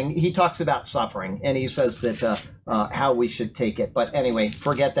something. He talks about suffering, and he says that how we should take it. But anyway,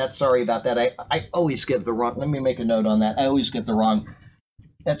 forget that. Sorry about that. I always give the wrong. Let me make a note on that. I always give the wrong.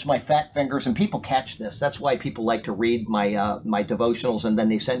 That's my fat fingers, and people catch this. That's why people like to read my my devotionals, and then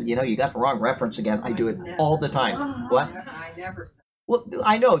they send, you got the wrong reference again. I do it all the time. What? I never said. Well,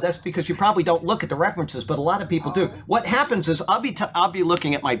 I know that's because you probably don't look at the references, but a lot of people do. What happens is I'll be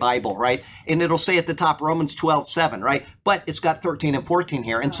looking at my Bible, right, and it'll say at the top Romans 12:7, right, but it's got 13 and 14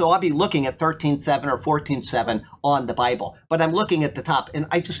 here, and so I'll be looking at 13:7 or 14:7 on the Bible, but I'm looking at the top, and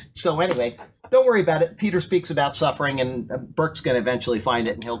so anyway. Don't worry about it. Peter speaks about suffering, and Burke's going to eventually find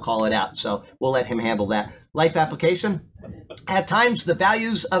it, and he'll call it out. So we'll let him handle that. Life application. At times, the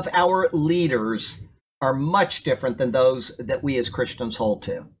values of our leaders are much different than those that we as Christians hold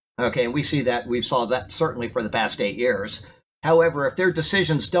to. Okay, and we saw that certainly for the past 8 years. However, if their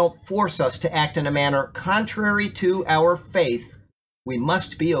decisions don't force us to act in a manner contrary to our faith, we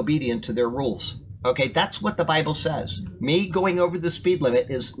must be obedient to their rules. Okay, that's what the Bible says. Me going over the speed limit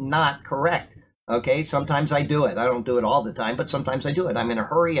is not correct. Okay, sometimes I do it. I don't do it all the time, but sometimes I do it. I'm in a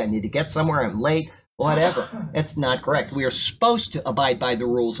hurry. I need to get somewhere. I'm late. Whatever. It's not correct. We are supposed to abide by the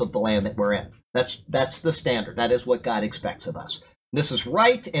rules of the land that we're in. That's the standard. That is what God expects of us. This is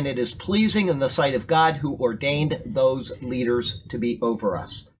right, and it is pleasing in the sight of God who ordained those leaders to be over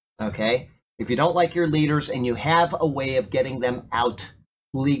us. Okay? If you don't like your leaders and you have a way of getting them out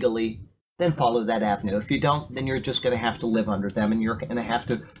legally, then follow that avenue. If you don't, then you're just going to have to live under them, and you're going to have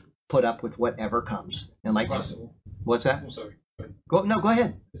to put up with whatever comes. And like, Possible. What's that? I'm sorry. Go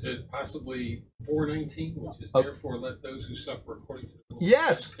ahead. Is it possibly 4:19, which is therefore let those who suffer according to the will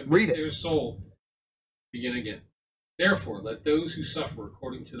Yes, commit read it. their soul. Begin again. Therefore, let those who suffer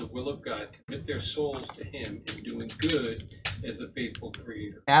according to the will of God commit their souls to Him in doing good as a faithful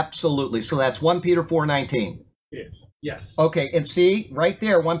Creator. Absolutely. So that's 1 Peter 4:19. Yes. Yes. Okay, and see, right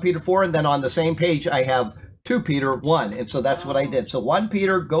there, 1 Peter 4, and then on the same page I have 2 Peter 1, and so that's what I did. So 1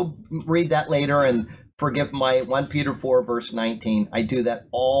 Peter, go read that later, and forgive my 1 Peter 4, verse 19. I do that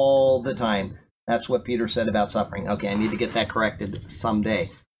all the time. That's what Peter said about suffering. Okay, I need to get that corrected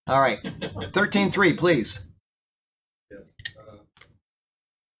someday. All right, 13:3, please. Yes.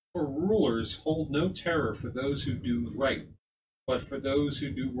 For rulers hold no terror for those who do right, but for those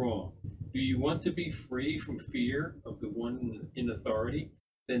who do wrong. Do you want to be free from fear of the one in authority?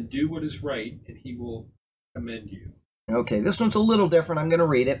 Then do what is right, and he will commend you. Okay, this one's a little different. I'm going to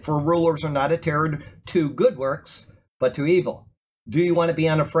read it. For rulers are not a terror to good works, but to evil. Do you want to be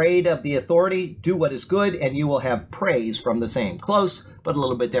unafraid of the authority? Do what is good, and you will have praise from the same. Close, but a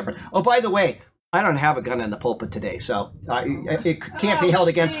little bit different. Oh, by the way, I don't have a gun in the pulpit today, so it can't be held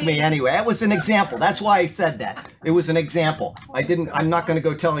against me anyway. That was an example. That's why I said that. It was an example. I'm not going to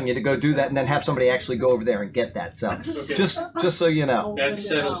go telling you to go do that and then have somebody actually go over there and get that. So Okay. just so you know. That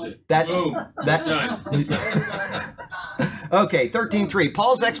settles it. That's Boom. that. Done. Okay, 13:3.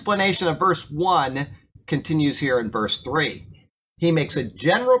 Paul's explanation of verse 1 continues here in verse 3. He makes a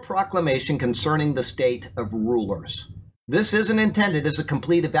general proclamation concerning the state of rulers. This isn't intended as a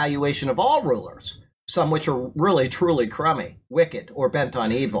complete evaluation of all rulers, some which are really truly crummy, wicked, or bent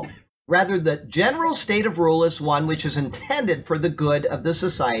on evil. Rather, the general state of rule is one which is intended for the good of the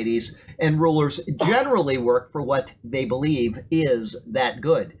societies, and rulers generally work for what they believe is that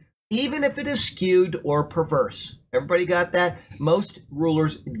good, even if it is skewed or perverse. Everybody got that? Most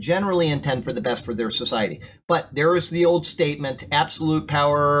rulers generally intend for the best for their society. But there is the old statement, absolute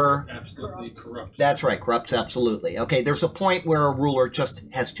power... Absolutely corrupt. That's right, corrupts absolutely. Okay, there's a point where a ruler just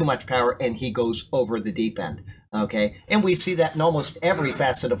has too much power and he goes over the deep end. Okay, and we see that in almost every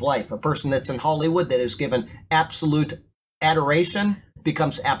facet of life. A person that's in Hollywood that is given absolute adoration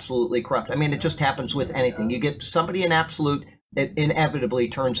becomes absolutely corrupt. I mean, it just happens with anything. You get somebody in absolute, it inevitably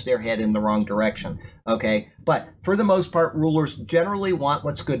turns their head in the wrong direction. Okay, but for the most part, rulers generally want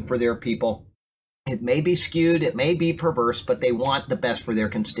what's good for their people. It may be skewed, it may be perverse, but they want the best for their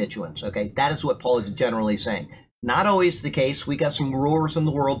constituents. Okay, that is what Paul is generally saying. Not always the case. We got some rulers in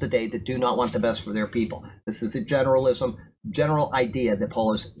the world today that do not want the best for their people. This is the general idea that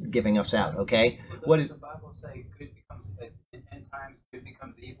Paul is giving us out. Okay, what does the Bible say? Good becomes in end times. Good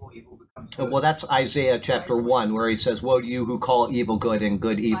becomes evil. Evil becomes good. well, that's Isaiah chapter 1, where he says, "Woe to you who call evil good and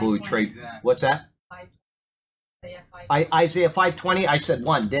good evil who trade." Exactly. What's that? Isaiah 5:20. I said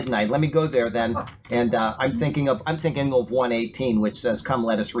 1, didn't I? Let me go there then. And I'm thinking of 1:18, which says, "Come,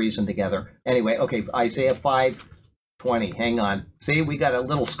 let us reason together." Anyway, okay, Isaiah 5:20. Hang on. See, we got a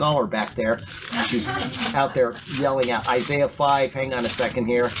little scholar back there. She's out there yelling out Isaiah 5. Hang on a second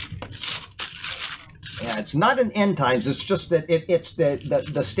here. Yeah, it's not an end times. It's just that it's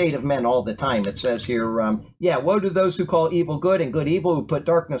the state of men all the time. It says here, woe to those who call evil good and good evil, who put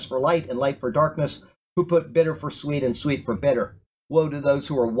darkness for light and light for darkness, who put bitter for sweet and sweet for bitter. Woe to those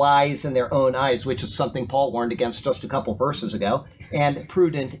who are wise in their own eyes, which is something Paul warned against just a couple verses ago, and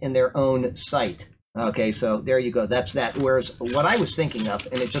prudent in their own sight. Okay, so there you go. That's that. Whereas what I was thinking of,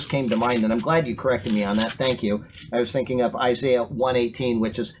 and it just came to mind, and I'm glad you corrected me on that. Thank you. I was thinking of Isaiah 1:18,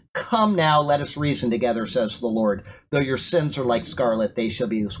 which is, "Come now, let us reason together, says the Lord. Though your sins are like scarlet, they shall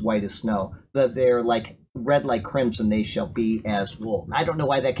be as white as snow. Though they're like red like crimson, they shall be as wool." I don't know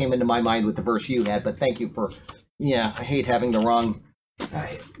why that came into my mind with the verse you had, but thank you for, I hate having the wrong.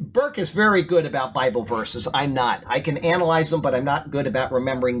 Burke is very good about Bible verses. I'm not. I can analyze them, but I'm not good about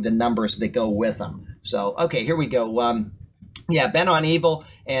remembering the numbers that go with them. So, okay, here we go. Bent on evil.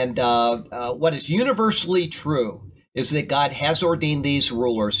 And what is universally true is that God has ordained these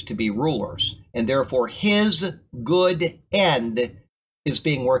rulers to be rulers, and therefore his good end is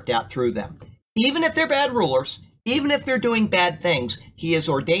being worked out through them. Even if they're bad rulers, even if they're doing bad things, he has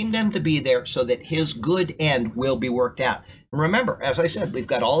ordained them to be there so that his good end will be worked out. Remember, as I said, we've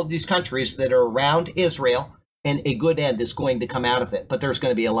got all of these countries that are around Israel, and a good end is going to come out of it. But there's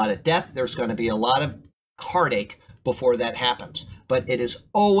going to be a lot of death. There's going to be a lot of heartache before that happens. But it is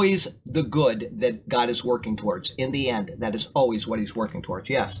always the good that God is working towards. In the end, that is always what he's working towards.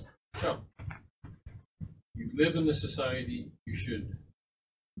 Yes? So, you live in the society, you should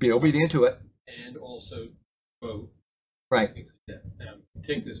be obedient to it. And also vote. Right. Things like that. Now,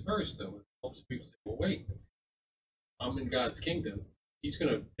 take this verse, though, and most people say, well, wait. I'm in God's kingdom. He's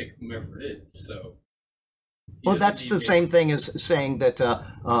going to pick whomever it is. So, well, that's the same thing as saying that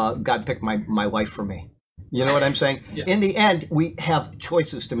God picked my wife for me. You know what I'm saying? Yeah. In the end, we have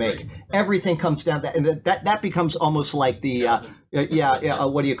choices to make. Right. Everything comes down to that, and that becomes almost like the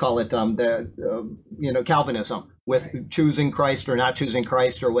what do you call it? Calvinism, with choosing Christ or not choosing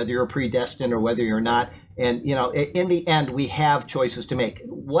Christ, or whether you're predestined or whether you're not. And in the end, we have choices to make.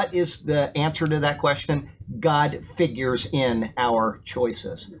 What is the answer to that question? God figures in our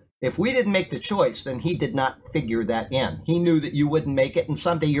choices. If we didn't make the choice, then he did not figure that in. He knew that you wouldn't make it, and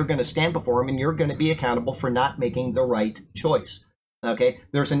someday you're going to stand before him, and you're going to be accountable for not making the right choice. Okay?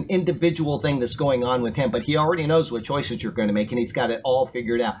 There's an individual thing that's going on with him, but he already knows what choices you're going to make, and he's got it all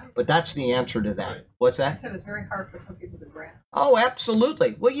figured out. But that's the answer to that. What's that? I said it's very hard for some people to grasp. Oh,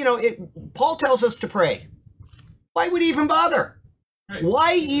 absolutely. Well, Paul tells us to pray. Why would he even bother? Right.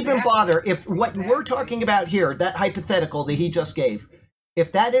 Why even bother if what we're talking about here, that hypothetical that he just gave,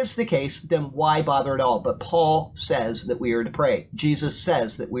 if that is the case, then why bother at all? But Paul says that we are to pray. Jesus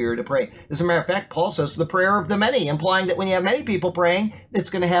says that we are to pray. As a matter of fact, Paul says the prayer of the many, implying that when you have many people praying, it's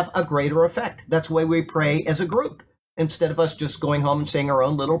going to have a greater effect. That's why we pray as a group. Instead of us just going home and saying our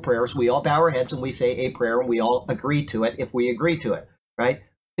own little prayers, we all bow our heads and we say a prayer and we all agree to it if we agree to it, right?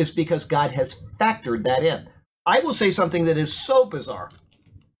 It's because God has factored that in. I will say something that is so bizarre.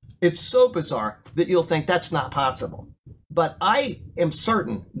 It's so bizarre that you'll think that's not possible. But I am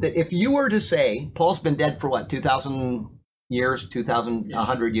certain that if you were to say, Paul's been dead for what, 2,000 years,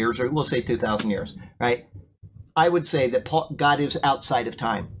 100 years, or we'll say 2,000 years, right? I would say that God is outside of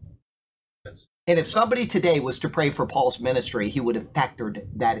time. And if somebody today was to pray for Paul's ministry, he would have factored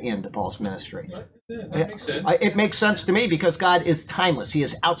that into Paul's ministry. Yeah, that makes sense. It makes sense to me because God is timeless. He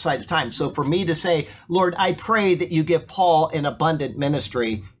is outside of time. So for me to say, Lord, I pray that you give Paul an abundant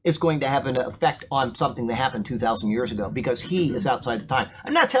ministry is going to have an effect on something that happened 2,000 years ago because he is outside of time.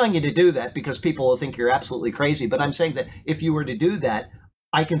 I'm not telling you to do that because people will think you're absolutely crazy, but I'm saying that if you were to do that,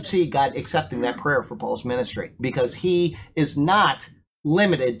 I can see God accepting that prayer for Paul's ministry because he is not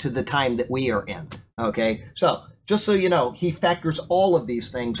limited to the time that we are in. Okay, so just so you know, he factors all of these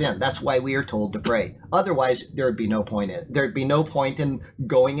things in. That's why we are told to pray. Otherwise, there'd be no point in it. There'd be no point in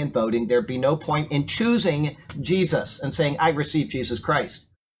going and voting. There'd be no point in choosing Jesus and saying, I receive Jesus Christ,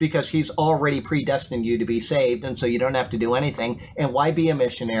 because he's already predestined you to be saved, and so you don't have to do anything. And why be a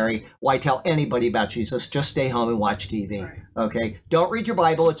missionary? Why tell anybody about Jesus? Just stay home and watch TV. Right. Okay, don't read your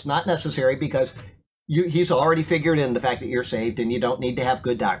Bible. It's not necessary because he's already figured in the fact that you're saved and you don't need to have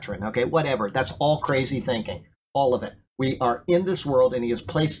good doctrine. Okay, whatever. That's all crazy thinking. All of it. We are in this world and he has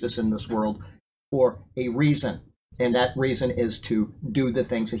placed us in this world for a reason. And that reason is to do the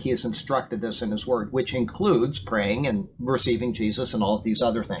things that he has instructed us in his word, which includes praying and receiving Jesus and all of these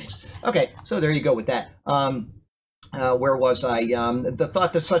other things. Okay, so there you go with that. where was I? The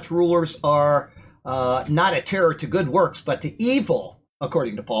thought that such rulers are not a terror to good works, but to evil,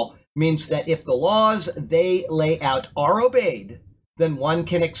 according to Paul, means that if the laws they lay out are obeyed, then one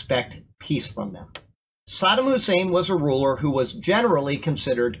can expect peace from them. Saddam Hussein was a ruler who was generally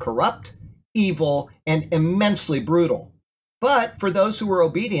considered corrupt, evil, and immensely brutal. But for those who were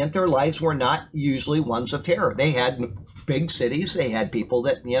obedient, their lives were not usually ones of terror. They had big cities, they had people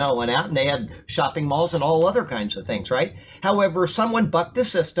that, went out, and they had shopping malls and all other kinds of things, right? However, if someone bucked the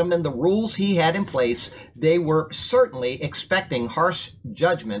system and the rules he had in place, they were certainly expecting harsh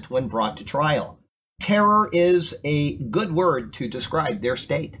judgment when brought to trial. Terror is a good word to describe their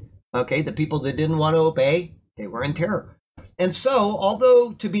state. Okay, the people that didn't want to obey, they were in terror. And so,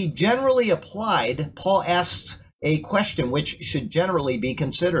 although to be generally applied, Paul asks a question which should generally be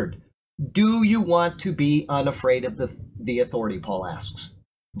considered. Do you want to be unafraid of the authority, Paul asks.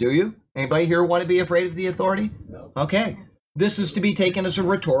 Do you? Anybody here want to be afraid of the authority? No. Okay. This is to be taken as a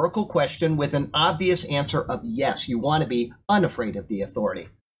rhetorical question with an obvious answer of yes, you want to be unafraid of the authority.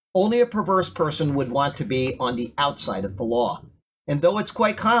 Only a perverse person would want to be on the outside of the law. And though it's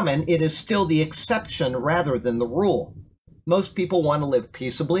quite common, it is still the exception rather than the rule. Most people want to live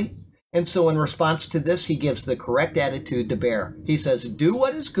peaceably, and so in response to this, he gives the correct attitude to bear. He says, do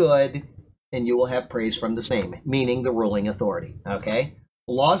what is good, and you will have praise from the same, meaning the ruling authority, okay?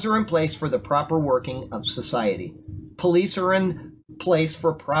 Laws are in place for the proper working of society. Police are in place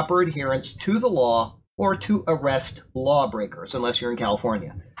for proper adherence to the law or to arrest lawbreakers, unless you're in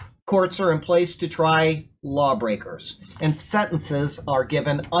California. Courts are in place to try lawbreakers, and sentences are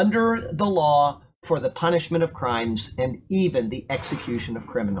given under the law for the punishment of crimes and even the execution of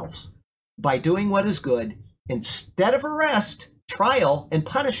criminals. By doing what is good, instead of arrest, trial, and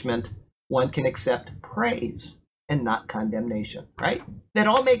punishment, one can accept praise and not condemnation, right? That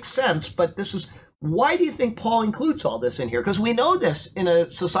all makes sense, but this is, why do you think Paul includes all this in here? Because we know this in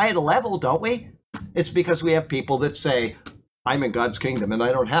a societal level, don't we? It's because we have people that say, I'm in God's kingdom and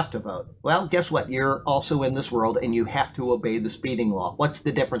I don't have to vote. Well, guess what? You're also in this world and you have to obey the speeding law. What's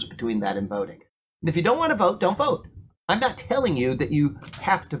the difference between that and voting? If you don't want to vote, don't vote. I'm not telling you that you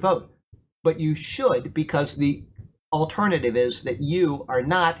have to vote, but you should, because the alternative is that you are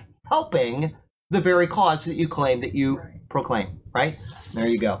not helping the very cause that you claim that you proclaim, right? There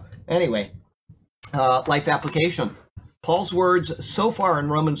you go. Anyway, life application. Paul's words so far in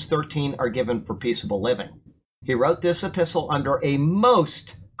Romans 13 are given for peaceable living. He wrote this epistle under a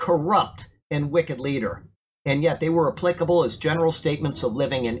most corrupt and wicked leader, and yet they were applicable as general statements of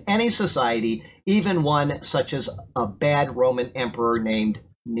living in any society, even one such as a bad Roman emperor named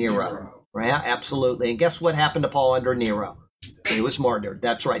Nero. Yeah, absolutely. And guess what happened to Paul under Nero? He was martyred.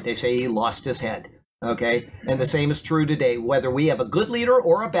 That's right. They say he lost his head. Okay? And the same is true today. Whether we have a good leader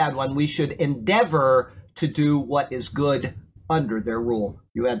or a bad one, we should endeavor to do what is good under their rule.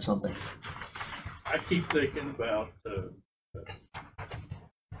 You had something. I keep thinking about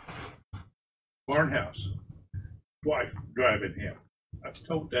Barnhouse, wife driving him. I've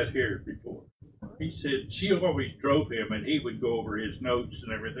told that here before. He said she always drove him and he would go over his notes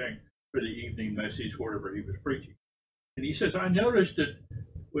and everything for the evening message, wherever he was preaching. And he says, I noticed that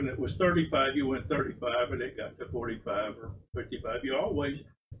when it was 35, you went 35, and it got to 45 or 55. You always,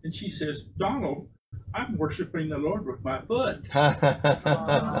 and she says, Donald, I'm worshiping the Lord with my foot.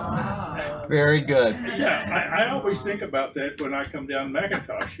 Very good. Yeah, I always think about that when I come down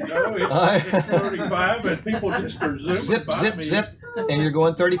McIntosh. You know, it's 35 and people just are zooming Zip, by zip, me. zip, and you're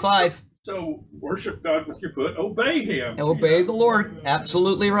going 35. So worship God with your foot, obey Him. Obey the Lord.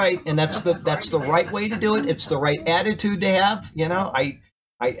 Absolutely right. And that's the right way to do it. It's the right attitude to have. You know, I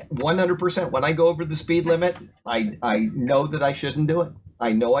 100%, when I go over the speed limit, I know that I shouldn't do it.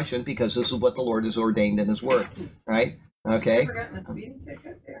 I know I shouldn't, because this is what the Lord has ordained in His Word, right? Okay. You ever gotten a speeding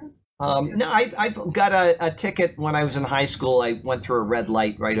ticket there? No, I've got a ticket when I was in high school. I went through a red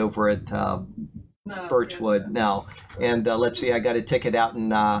light right over at No, Birchwood now. And let's see, I got a ticket out in,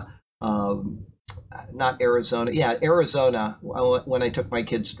 not Arizona. Yeah, Arizona, when I took my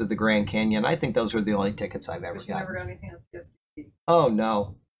kids to the Grand Canyon. I think those were the only tickets I've ever But you got. never got anything on CST. Oh,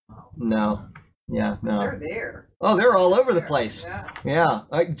 no. No. Yeah, no. They're there. Oh, they're all over the place. Yeah.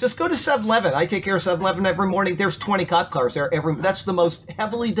 Yeah, just go to 7-Eleven. I take care of 7-Eleven every morning. There's 20 cop cars there. That's the most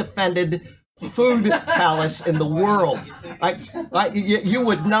heavily defended food palace in the world. You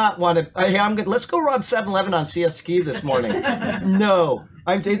would not want to. I'm good. Let's go rob 7-Eleven on CS Key this morning. No,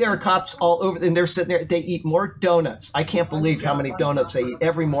 there are cops all over, and they're sitting there. They eat more donuts. I can't believe how many donuts they eat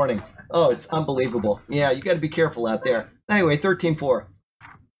every morning. Oh, it's unbelievable. Yeah, you got to be careful out there. Anyway, 13:4.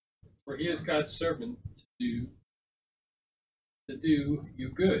 For he is God's servant to do you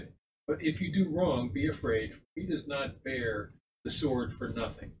good, But if you do wrong, be afraid, for he does not bear the sword for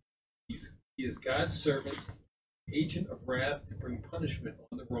nothing. He is God's servant, agent of wrath to bring punishment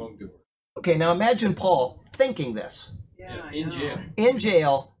on the wrongdoer. Okay, now imagine Paul thinking this Yeah, I In know. jail. in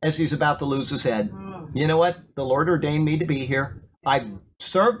jail as he's about to lose his head. Oh, You know what? The Lord ordained me to be here. I've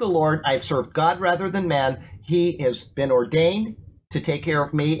served the Lord. I've served God rather than man. He has been ordained to take care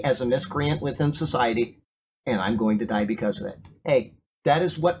of me as a miscreant within society, and I'm going to die because of it. Hey, that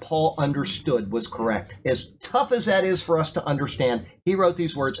is what Paul understood was correct. As tough as that is for us to understand, he wrote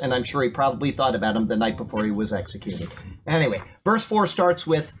these words, and I'm sure he probably thought about them the night before he was executed. Anyway, verse 4 starts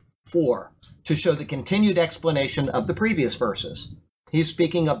with 4 to show the continued explanation of the previous verses. He's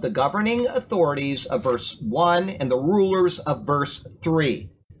speaking of the governing authorities of verse 1 and the rulers of verse 3.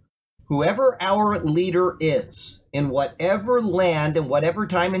 Whoever our leader is, in whatever land and whatever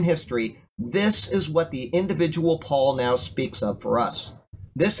time in history, this is what the individual Paul now speaks of for us.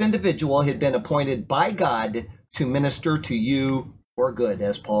 This individual had been appointed by God to minister to you for good,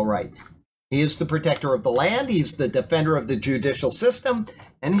 as Paul writes. He is the protector of the land, he's the defender of the judicial system,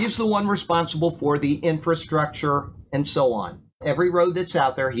 and he's the one responsible for the infrastructure and so on. Every road that's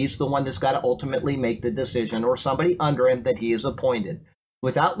out there, he's the one that's got to ultimately make the decision, or somebody under him that he has appointed.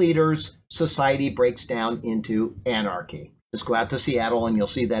 Without leaders, society breaks down into anarchy. Just go out to Seattle and you'll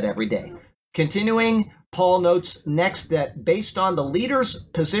see that every day. Continuing, Paul notes next that based on the leader's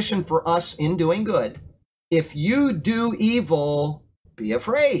position for us in doing good, if you do evil, be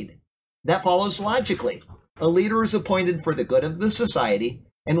afraid. That follows logically. A leader is appointed for the good of the society,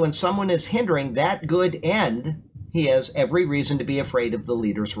 and when someone is hindering that good end, he has every reason to be afraid of the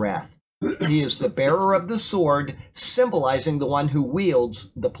leader's wrath. He is the bearer of the sword, symbolizing the one who wields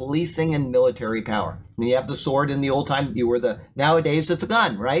the policing and military power. When you have the sword in the old time, nowadays it's a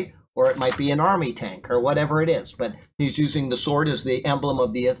gun, right? Or it might be an army tank or whatever it is, but he's using the sword as the emblem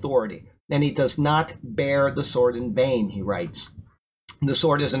of the authority. And he does not bear the sword in vain, he writes. The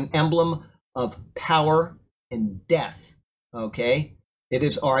sword is an emblem of power and death, okay? The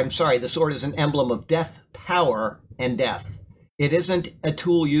sword is an emblem of death, power, and death. It isn't a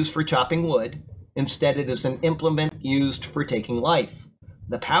tool used for chopping wood. Instead, it is an implement used for taking life.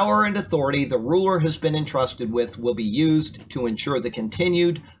 The power and authority the ruler has been entrusted with will be used to ensure the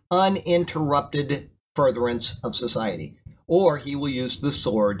continued, uninterrupted furtherance of society. Or he will use the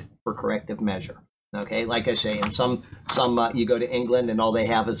sword for corrective measure. Okay, like I say, in some you go to England and all they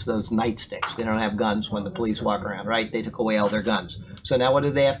have is those nightsticks. They don't have guns when the police walk around, right? They took away all their guns. So now what do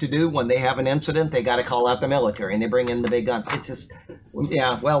they have to do? When they have an incident, they got to call out the military and they bring in the big guns. It's just,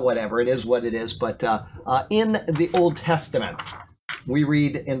 yeah, well, whatever. It is what it is. But in the Old Testament, we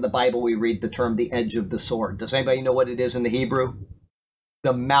read in the Bible, we read the term the edge of the sword. Does anybody know what it is in the Hebrew?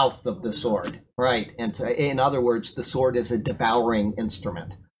 The mouth of the sword, right? And in other words, the sword is a devouring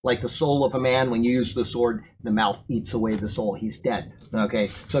instrument. Like the soul of a man, when you use the sword, the mouth eats away the soul. He's dead. Okay,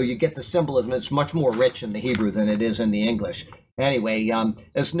 so you get the symbolism. It's much more rich in the Hebrew than it is in the English. Anyway,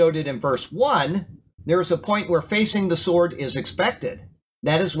 as noted in verse 1, there's a point where facing the sword is expected.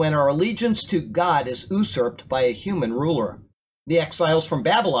 That is when our allegiance to God is usurped by a human ruler. The exiles from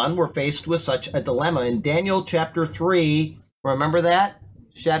Babylon were faced with such a dilemma in Daniel chapter 3. Remember that?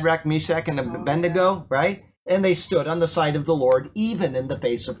 Shadrach, Meshach, and Abednego, right? And they stood on the side of the Lord, even in the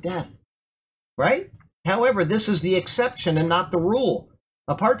face of death. Right? However, this is the exception and not the rule.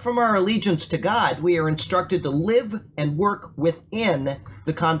 Apart from our allegiance to God, we are instructed to live and work within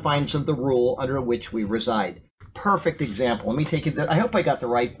the confines of the rule under which we reside. Perfect example. Let me take you I hope I got the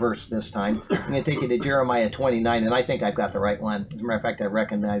right verse this time. I'm going to take you to Jeremiah 29, and I think I've got the right one. As a matter of fact, I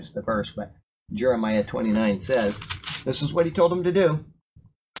recognize the verse, but Jeremiah 29 says, this is what he told them to do.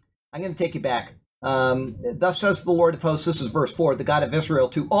 I'm going to take you back. Thus says the Lord of hosts, this is verse 4, the God of Israel,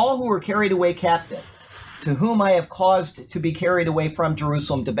 to all who were carried away captive, to whom I have caused to be carried away from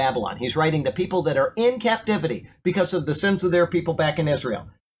Jerusalem to Babylon. He's writing to people that are in captivity because of the sins of their people back in Israel.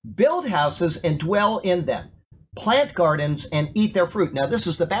 Build houses and dwell in them. Plant gardens and eat their fruit. Now, this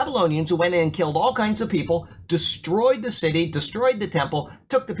is the Babylonians who went in and killed all kinds of people, destroyed the city, destroyed the temple,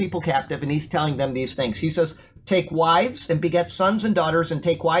 took the people captive, and he's telling them these things. He says, take wives and beget sons and daughters, and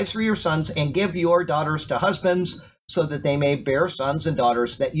take wives for your sons, and give your daughters to husbands, so that they may bear sons and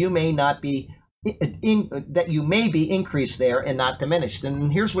daughters, that you may be increased there and not diminished.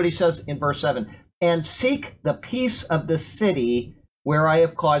 And here's what he says in verse 7, and seek the peace of the city where I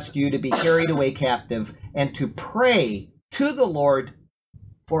have caused you to be carried away captive, and to pray to the Lord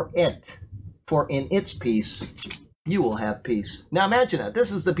for it, for in its peace you will have peace. Now imagine that.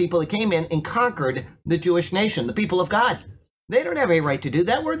 This is the people that came in and conquered the Jewish nation, the people of God. They don't have any right to do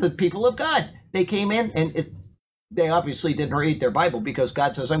that. We're the people of God. They came in, and They obviously didn't read their Bible, because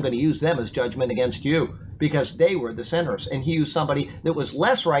God says, I'm going to use them as judgment against you, because they were the sinners. And he used somebody that was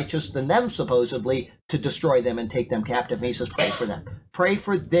less righteous than them, supposedly, to destroy them and take them captive. And he says, pray for them. Pray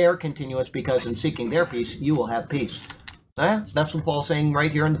for their continuance, because in seeking their peace, you will have peace. That's what Paul's saying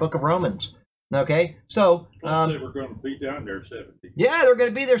right here in the book of Romans. Okay, so Plus they were going to be down there 70. yeah, they're going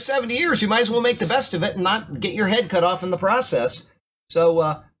to be there 70 years. You might as well make the best of it and not get your head cut off in the process.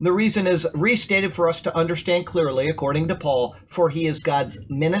 So the reason is restated for us to understand clearly, according to Paul, for he is God's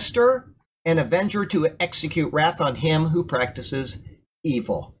minister and avenger to execute wrath on him who practices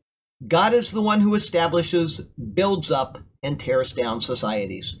evil. God is the one who establishes, builds up, and tears down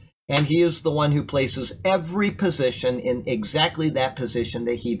societies. And he is the one who places every position in exactly that position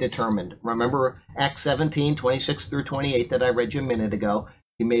that he determined. Remember Acts 17, 26 through 28 that I read you a minute ago.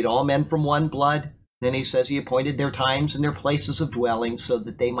 He made all men from one blood. Then he says he appointed their times and their places of dwelling so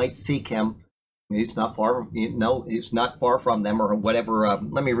that they might seek him. He's not far, he's not far from them, or whatever.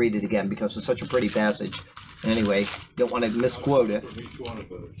 Let me read it again, because it's such a pretty passage. Anyway, don't want to misquote it. From each one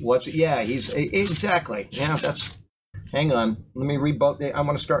of us. What's, yeah, he's, exactly. Yeah, that's, hang on. Let me read both. I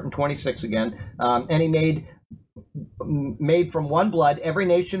want to start in 26 again. And he made from one blood every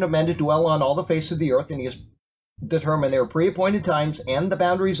nation of men to dwell on all the face of the earth, and he has determined their pre-appointed times and the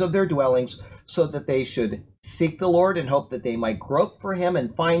boundaries of their dwellings, so that they should seek the Lord and hope that they might grope for him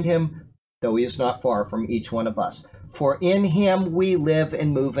and find him, though he is not far from each one of us. For in him we live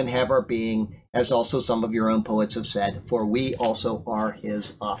and move and have our being, as also some of your own poets have said, for we also are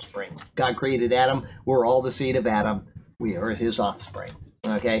his offspring. God created Adam. We're all the seed of Adam. We are his offspring.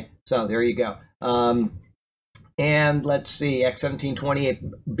 Okay, so there you go. And let's see, Acts 17:28.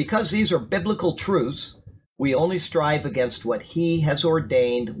 Because these are biblical truths, we only strive against what he has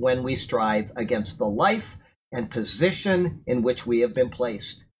ordained when we strive against the life and position in which we have been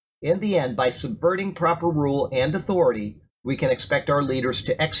placed. In the end, by subverting proper rule and authority, we can expect our leaders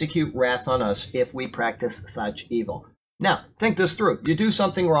to execute wrath on us if we practice such evil. Now, think this through. You do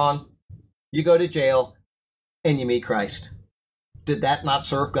something wrong, you go to jail, and you meet Christ. Did that not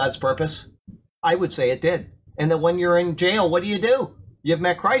serve God's purpose? I would say it did. And then when you're in jail, what do? You've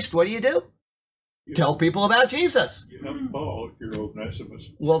met Christ, what do? Tell people about Jesus. You help Paul if you're Onesimus.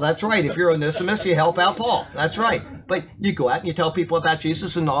 Well, that's right. If you're Onesimus, you help out Paul. That's right. But you go out and you tell people about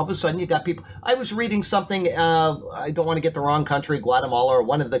Jesus, and all of a sudden you got people. I was reading something, I don't want to get the wrong country, Guatemala, or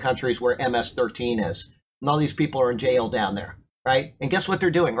one of the countries where MS-13 is. And all these people are in jail down there, right? And guess what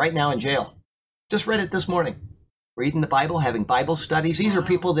they're doing right now in jail? Just read it this morning. Reading the Bible, having Bible studies. These are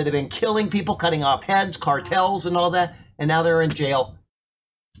people that have been killing people, cutting off heads, cartels and all that. And now they're in jail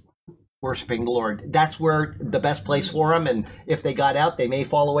worshiping the Lord. That's where the best place for them. And if they got out, they may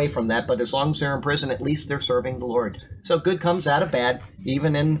fall away from that. But as long as they're in prison, at least they're serving the Lord. So good comes out of bad,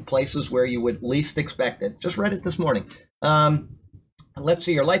 even in places where you would least expect it. Just read it this morning. Let's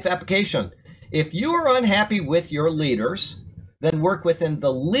see, your life application. If you are unhappy with your leaders, then work within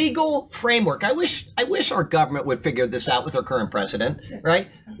the legal framework. I wish our government would figure this out with our current president, right?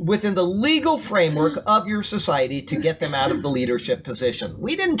 Within the legal framework of your society to get them out of the leadership position.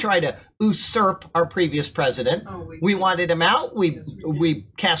 We didn't try to usurp our previous president. We wanted him out. We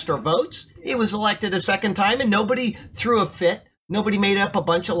cast our votes. He was elected a second time, and nobody threw a fit. Nobody made up a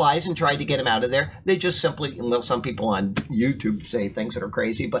bunch of lies and tried to get him out of there. They just simply, well, some people on YouTube say things that are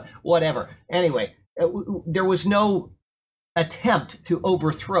crazy, but whatever. Anyway, there was no attempt to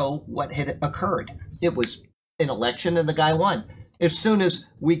overthrow what had occurred. It was an election and the guy won. As soon as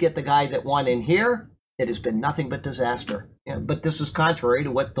we get the guy that won in here, it has been nothing but disaster. But this is contrary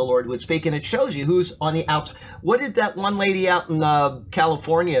to what the Lord would speak, and it shows you who's on the outside. What did that one lady out in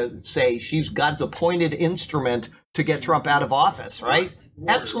California say? She's God's appointed instrument to get Trump out of office, right?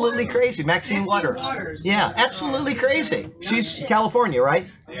 Absolutely crazy. Maxine Waters. Yeah, absolutely crazy. She's California, right?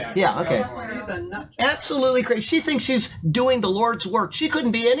 Yeah, okay. She's a nut. Absolutely crazy. She thinks she's doing the Lord's work. She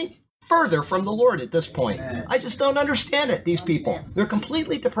couldn't be any further from the Lord at this point. I just don't understand it, these people. They're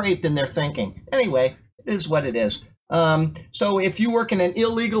completely depraved in their thinking. Anyway, it is what it is. So if you work in an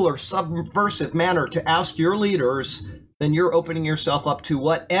illegal or subversive manner to oust your leaders, then you're opening yourself up to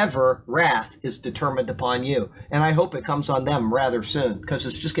whatever wrath is determined upon you. And I hope it comes on them rather soon, because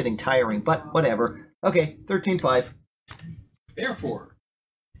it's just getting tiring, but whatever. Okay, 13:5. Therefore,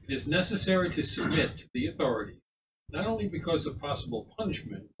 it is necessary to submit to the authority, not only because of possible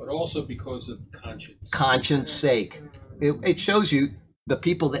punishment, but also because of conscience. Conscience sake. It shows you the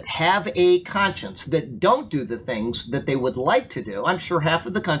people that have a conscience, that don't do the things that they would like to do. I'm sure half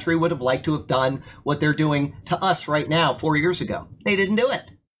of the country would have liked to have done what they're doing to us right now 4 years ago. They didn't do it,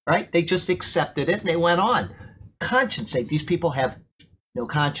 right? They just accepted it and they went on. Conscience sake, these people have no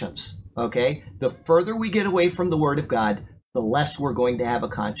conscience. Okay? The further we get away from the Word of God, the less we're going to have a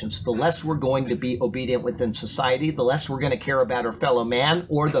conscience, the less we're going to be obedient within society, the less we're going to care about our fellow man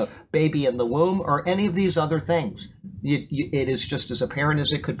or the baby in the womb or any of these other things. It is just as apparent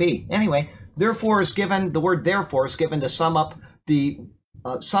as it could be. Anyway, therefore is given, the word therefore is given to sum up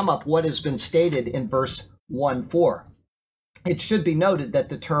what has been stated in verse 1:4. It should be noted that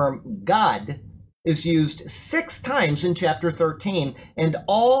the term God is used 6 times in chapter 13, and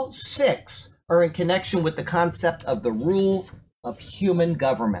all 6 are in connection with the concept of the rule of human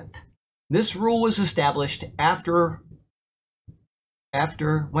government. This rule was established after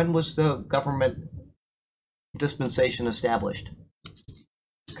when was the government dispensation established?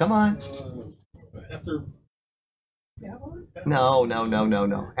 Come on. After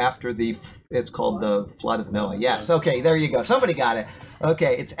No. After it's called the flood of Noah. Yes. Okay, there you go. Somebody got it.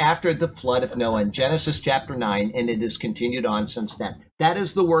 Okay, it's after the flood of Noah in Genesis chapter 9, and it has continued on since then. That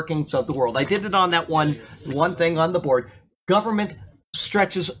is the workings of the world. I did it on that one thing on the board. Government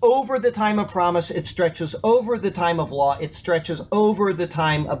stretches over the time of promise. It stretches over the time of law. It stretches over the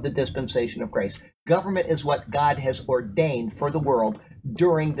time of the dispensation of grace. Government is what God has ordained for the world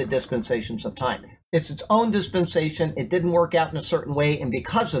during the dispensations of time. It's its own dispensation. It didn't work out in a certain way. And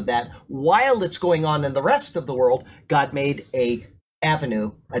because of that, while it's going on in the rest of the world, God made a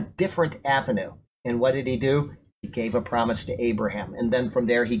different avenue. And what did he do? He gave a promise to Abraham. And then from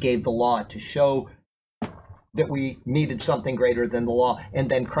there, he gave the law to show that we needed something greater than the law. And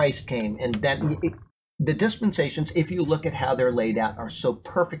then Christ came. And then the dispensations, if you look at how they're laid out, are so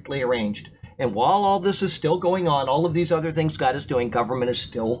perfectly arranged. And while all this is still going on, all of these other things God is doing, government is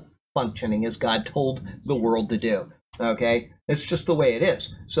still functioning as God told the world to do. Okay? It's just the way it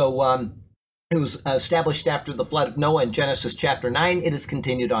is. So it was established after the flood of Noah in Genesis chapter 9. It has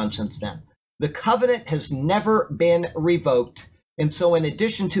continued on since then. The covenant has never been revoked. And so in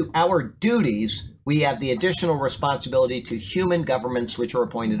addition to our duties, we have the additional responsibility to human governments which are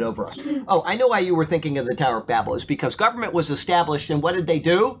appointed over us. Oh, I know why you were thinking of the Tower of Babel. It's because government was established, and what did they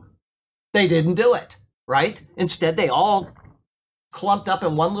do? They didn't do it, right? Instead, they all clumped up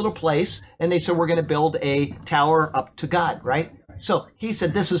in one little place, and they said, we're going to build a tower up to God, right? So he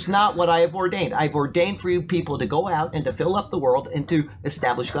said, this is not what I have ordained. I've ordained for you people to go out and to fill up the world and to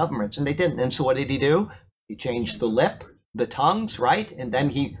establish governments. And they didn't. And so what did he do? He changed the lip, the tongues, right? And then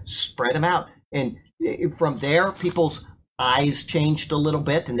he spread them out. And from there, people's eyes changed a little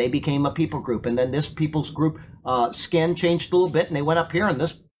bit, and they became a people group. And then this people's group skin changed a little bit, and they went up here, and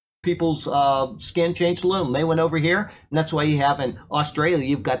this people's skin changed a little, and they went over here. And that's why you have in Australia,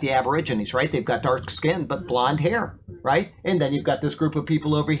 you've got the Aborigines, right? They've got dark skin, but blonde hair, right? And then you've got this group of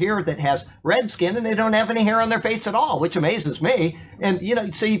people over here that has red skin, and they don't have any hair on their face at all, which amazes me.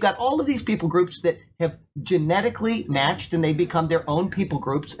 And, so you've got all of these people groups that have genetically matched, and they become their own people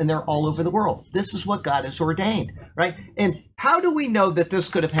groups, and they're all over the world. This is what God has ordained, right? And how do we know that this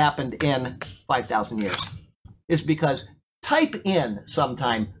could have happened in 5,000 years? Is because type in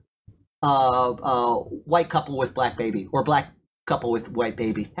sometime white couple with black baby, or black couple with white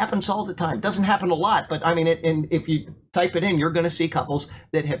baby. Happens all the time. Doesn't happen a lot, but I mean, if you type it in, you're going to see couples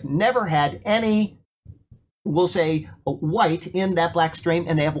that have never had any, we'll say, white in that black stream,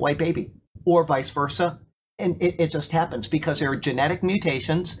 and they have a white baby, or vice versa. And it just happens because there are genetic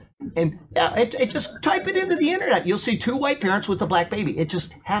mutations. And it just type it into the internet. You'll see 2 white parents with a black baby. It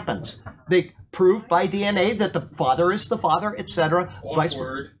just happens. They prove by DNA that the father is the father, etc.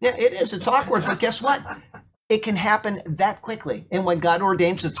 Awkward. Yeah, it is. It's awkward. But guess what? It can happen that quickly. And when God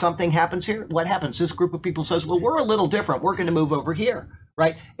ordains that something happens here, what happens? This group of people says, well, we're a little different. We're going to move over here,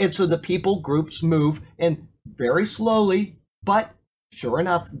 right? And so the people groups move, and very slowly, but sure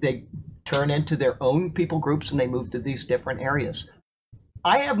enough, they turn into their own people groups, and they move to these different areas.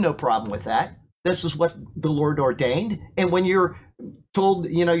 I have no problem with that. This is what the Lord ordained. And when you're told,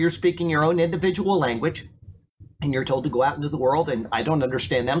 you're speaking your own individual language, and you're told to go out into the world, and I don't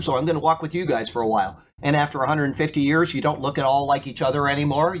understand them, so I'm going to walk with you guys for a while. And after 150 years, you don't look at all like each other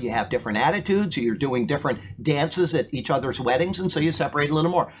anymore. You have different attitudes. You're doing different dances at each other's weddings, and so you separate a little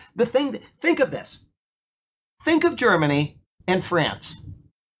more. Think of this. Think of Germany and France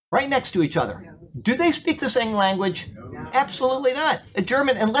right next to each other. Do they speak the same language? No. Absolutely not. A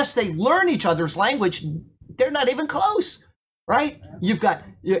German, unless they learn each other's language, they're not even close, right? You've got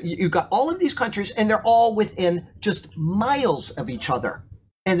all of these countries, and they're all within just miles of each other.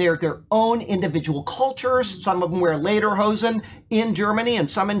 And they're their own individual cultures. Some of them wear lederhosen in Germany,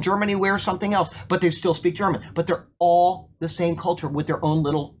 and some in Germany wear something else, but they still speak German. But they're all the same culture with their own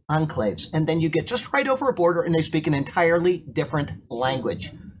little enclaves. And then you get just right over a border, and they speak an entirely different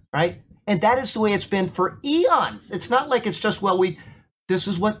language, right? And that is the way it's been for eons. It's not like it's just, This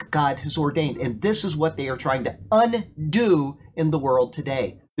is what God has ordained, and this is what they are trying to undo in the world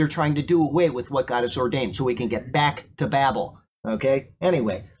today. They're trying to do away with what God has ordained so we can get back to Babel. Okay?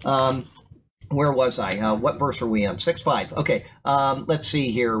 Anyway, where was I? What verse are we on? 6:5. Okay, let's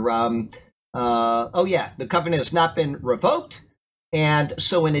see here. The covenant has not been revoked. And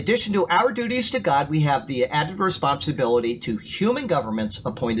so in addition to our duties to God, we have the added responsibility to human governments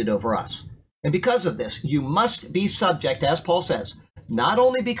appointed over us. And because of this, you must be subject, as Paul says, not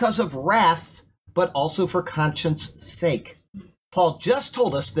only because of wrath, but also for conscience sake. Paul just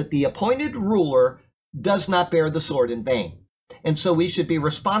told us that the appointed ruler does not bear the sword in vain. And so we should be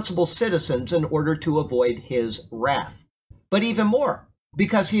responsible citizens in order to avoid his wrath. But even more,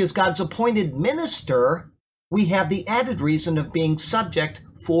 because he is God's appointed minister, we have the added reason of being subject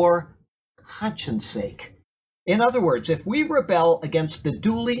for conscience sake. In other words, if we rebel against the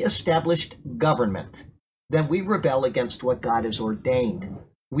duly established government, then we rebel against what God has ordained.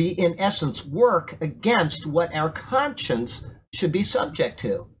 We, in essence, work against what our conscience should be subject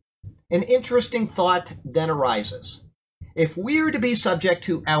to. An interesting thought then arises. If we are to be subject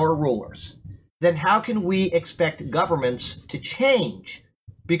to our rulers, then how can we expect governments to change?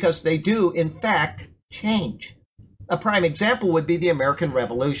 Because they do, in fact, change. A prime example would be the American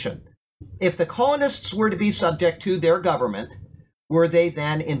Revolution. If the colonists were to be subject to their government, were they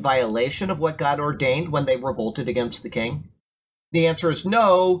then in violation of what God ordained when they revolted against the king? The answer is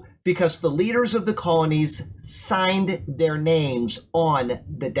no, because the leaders of the colonies signed their names on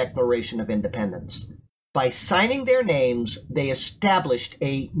the Declaration of Independence. By signing their names, they established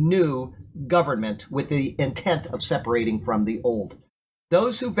a new government with the intent of separating from the old.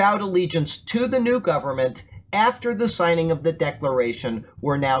 Those who vowed allegiance to the new government after the signing of the Declaration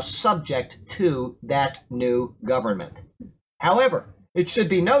were now subject to that new government. However, it should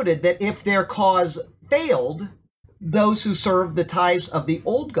be noted that if their cause failed, those who served the ties of the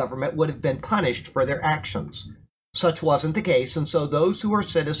old government would have been punished for their actions. Such wasn't the case, and so those who are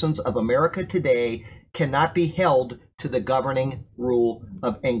citizens of America today cannot be held to the governing rule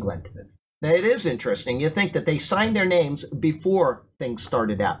of England. Now, it is interesting. You think that they signed their names before things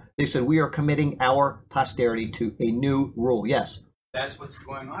started out. They said, we are committing our posterity to a new rule. Yes. That's what's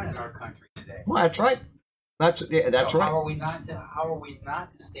going on in our country today. Well, that's right. That's So right. how are we not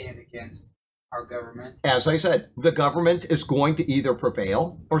to stand against our government? As I said, the government is going to either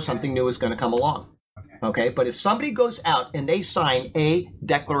prevail or something new is going to come along. Okay, but if somebody goes out and they sign a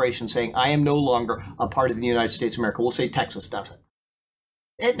declaration saying, I am no longer a part of the United States of America, we'll say Texas does it.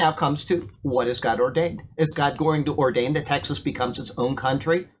 It now comes to what is God ordained? Is God going to ordain that Texas becomes its own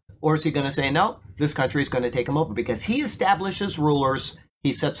country? Or is he going to say, no, this country is going to take him over? Because he establishes rulers,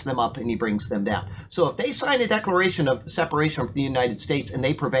 he sets them up, and he brings them down. So if they sign a declaration of separation from the United States and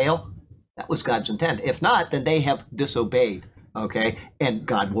they prevail, that was God's intent. If not, then they have disobeyed, okay? And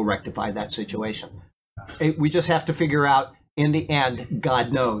God will rectify that situation. We just have to figure out, in the end,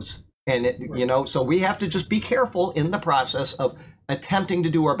 God knows. And, so we have to just be careful in the process of attempting to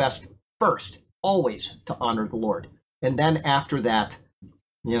do our best first, always to honor the Lord. And then after that,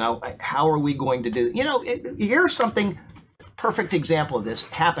 how are we going to do? Here's something, perfect example of this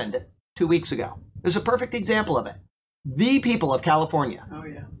happened 2 weeks ago. There's a perfect example of it. The people of California. Oh,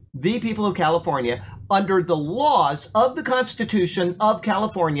 yeah. The people of California, under the laws of the Constitution of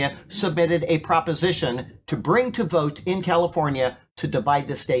California, submitted a proposition to bring to vote in California to divide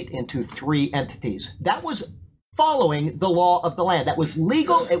the state into 3 entities. That was following the law of the land. That was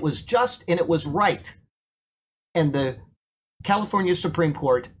legal, it was just, and it was right. And the California Supreme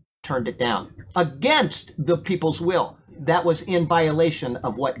Court turned it down against the people's will. That was in violation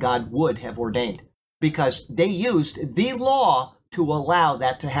of what God would have ordained, because they used the law to allow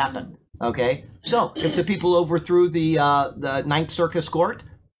that to happen. Okay, so if the people overthrew the Ninth Circus Court,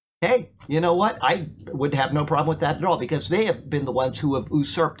 hey, you know what? I would have no problem with that at all, because they have been the ones who have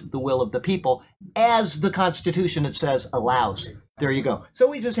usurped the will of the people, as the Constitution, it says, allows. There you go. So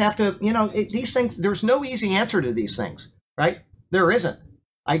we just have to, these things, there's no easy answer to these things, right? There isn't.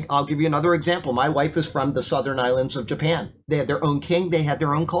 I'll give you another example. My wife is from the southern islands of Japan. They had their own king. They had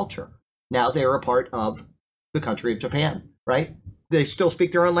their own culture. Now they're a part of the country of Japan, right? They still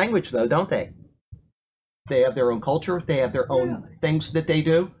speak their own language, though, don't they? They have their own culture. They have their own things that they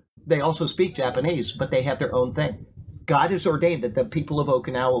do. They also speak Japanese, but they have their own thing. God has ordained that the people of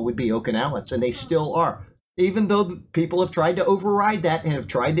Okinawa would be Okinawans, and they still are. Even though the people have tried to override that and have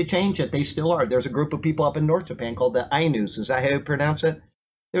tried to change it, they still are. There's a group of people up in North Japan called the Ainus. Is that how you pronounce it?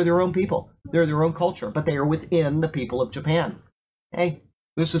 They're their own people. They're their own culture, but they are within the people of Japan. Hey,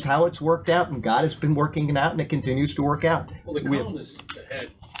 this is how it's worked out, and God has been working it out, and it continues to work out. Well, the colonists had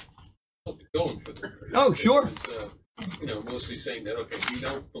something going for them. Oh, sure. mostly saying that, okay, we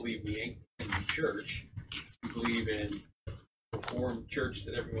don't believe in the Anglican Church. We believe in Reformed Church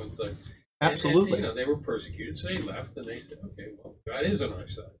that everyone's like. Absolutely. And, they were persecuted, so they left, and they said, okay, well, God is on our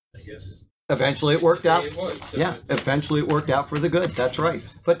side, I guess. Eventually it worked out. It was. So Yeah, eventually it worked out for the good. That's right.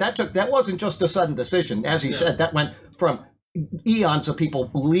 But that wasn't just a sudden decision. As he said, that went from eons of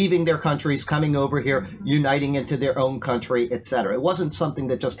people leaving their countries, coming over here, uniting into their own country, etc. It wasn't something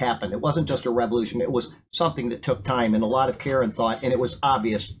that just happened. It wasn't just a revolution. It was something that took time and a lot of care and thought, and it was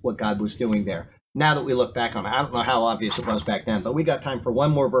obvious what God was doing there. Now that we look back on it, I don't know how obvious it was back then, but we got time for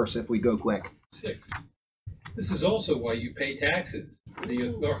one more verse if we go quick. 6. This is also why you pay taxes. The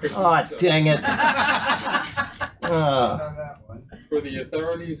authorities. Oh, dang it. For the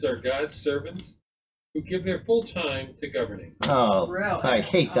authorities are God's servants who give their full time to governing. Oh, Really? I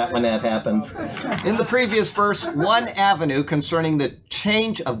hate that when that happens. In the previous verse, one avenue concerning the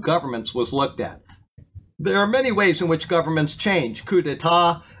change of governments was looked at. There are many ways in which governments change: coup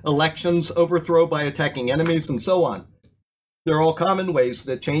d'etat, elections, overthrow by attacking enemies, and so on. They're all common ways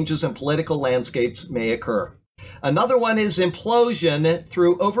that changes in political landscapes may occur. Another one is implosion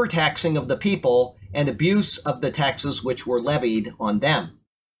through overtaxing of the people and abuse of the taxes which were levied on them.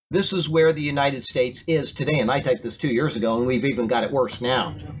 This is where the United States is today, and I typed this 2 years ago, and we've even got it worse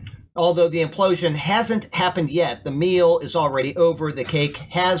now. Although the implosion hasn't happened yet, the meal is already over, the cake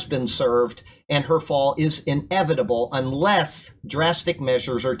has been served, and her fall is inevitable unless drastic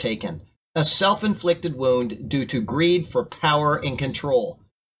measures are taken. A self-inflicted wound due to greed for power and control.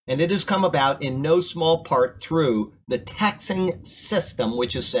 And it has come about in no small part through the taxing system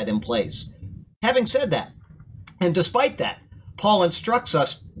which is set in place. Having said that, and despite that, Paul instructs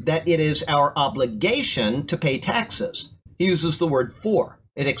us that it is our obligation to pay taxes. He uses the word for.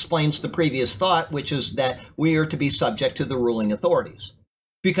 It explains the previous thought, which is that we are to be subject to the ruling authorities.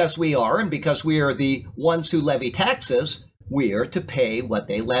 Because we are, and because we are the ones who levy taxes, we are to pay what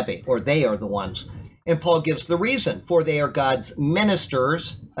they levy, or they are the ones. And Paul gives the reason, for they are God's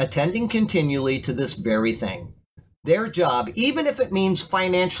ministers, attending continually to this very thing. Their job, even if it means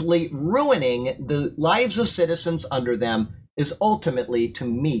financially ruining the lives of citizens under them, is ultimately to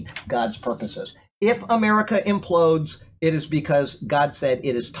meet God's purposes. If America implodes, it is because God said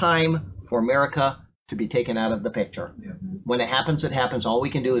it is time for America to be taken out of the picture. Yeah. When it happens, it happens. All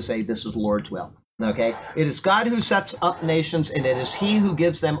we can do is say, this is the Lord's will. Okay? It is God who sets up nations, and it is he who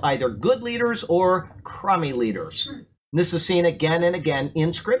gives them either good leaders or crummy leaders. This is seen again and again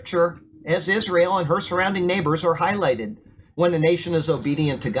in Scripture as Israel and her surrounding neighbors are highlighted. When a nation is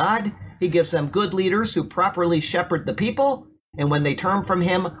obedient to God, he gives them good leaders who properly shepherd the people, and when they turn from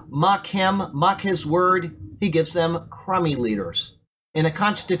him, mock his word, he gives them crummy leaders. In a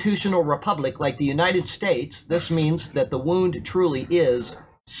constitutional republic like the United States, this means that the wound truly is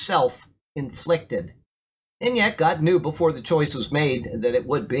self-inflicted. And yet God knew before the choice was made that it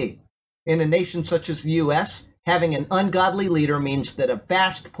would be. In a nation such as the U.S., having an ungodly leader means that a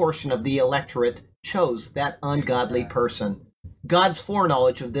vast portion of the electorate chose that ungodly person. God's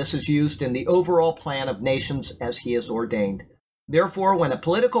foreknowledge of this is used in the overall plan of nations as he has ordained. Therefore, when a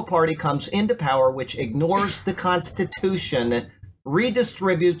political party comes into power which ignores the Constitution,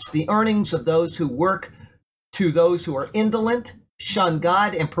 redistributes the earnings of those who work to those who are indolent, shun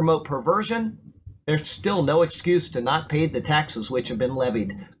God, and promote perversion, there's still no excuse to not pay the taxes which have been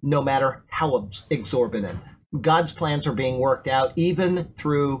levied, no matter how exorbitant. God's plans are being worked out even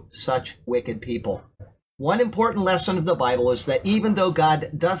through such wicked people. One important lesson of the Bible is that even though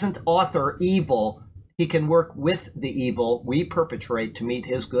God doesn't author evil, he can work with the evil we perpetrate to meet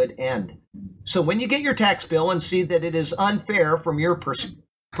his good end. So when you get your tax bill and see that it is unfair from your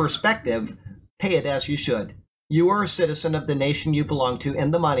perspective, pay it as you should. You are a citizen of the nation you belong to,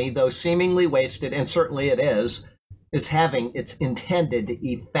 and the money, though seemingly wasted, and certainly it is having its intended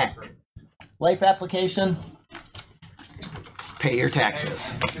effect. Life application: pay your taxes.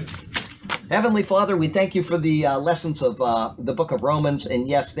 Heavenly Father, we thank you for the lessons of the book of Romans, and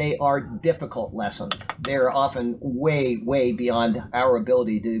yes, they are difficult lessons. They are often way, way beyond our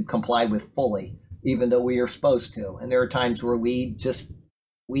ability to comply with fully, even though we are supposed to. And there are times where we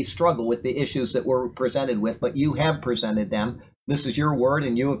struggle with the issues that we're presented with, but you have presented them. This is your word,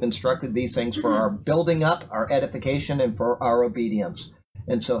 and you have instructed these things for our building up, our edification, and for our obedience.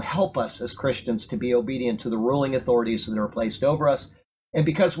 And so help us as Christians to be obedient to the ruling authorities that are placed over us. And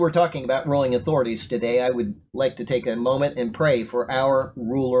because we're talking about ruling authorities today, I would like to take a moment and pray for our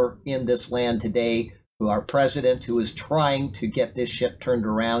ruler in this land today, our president, who is trying to get this ship turned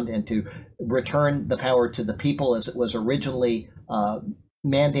around and to return the power to the people as it was originally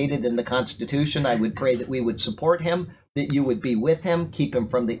mandated in the Constitution. I would pray that we would support him, that you would be with him, keep him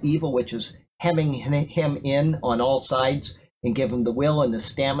from the evil which is hemming him in on all sides, and give him the will and the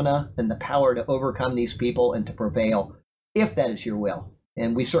stamina and the power to overcome these people and to prevail, if that is your will.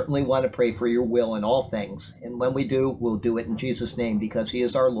 And we certainly want to pray for your will in all things. And when we do, we'll do it in Jesus' name, because he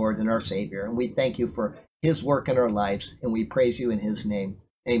is our Lord and our Savior. And we thank you for his work in our lives, and we praise you in his name.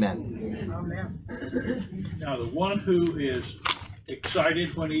 Amen. Amen. Now, the one who is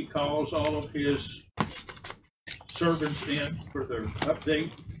excited when he calls all of his servants in for their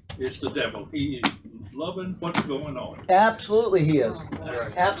update is the devil. He is loving what's going on. Absolutely he is.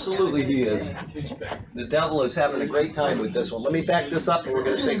 Right. Absolutely he is. It's back. The devil is having a great time with this one. Let me back this up, and we're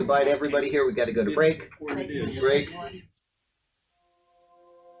going to say goodbye to everybody here. We got to go to break. Where it is. Break.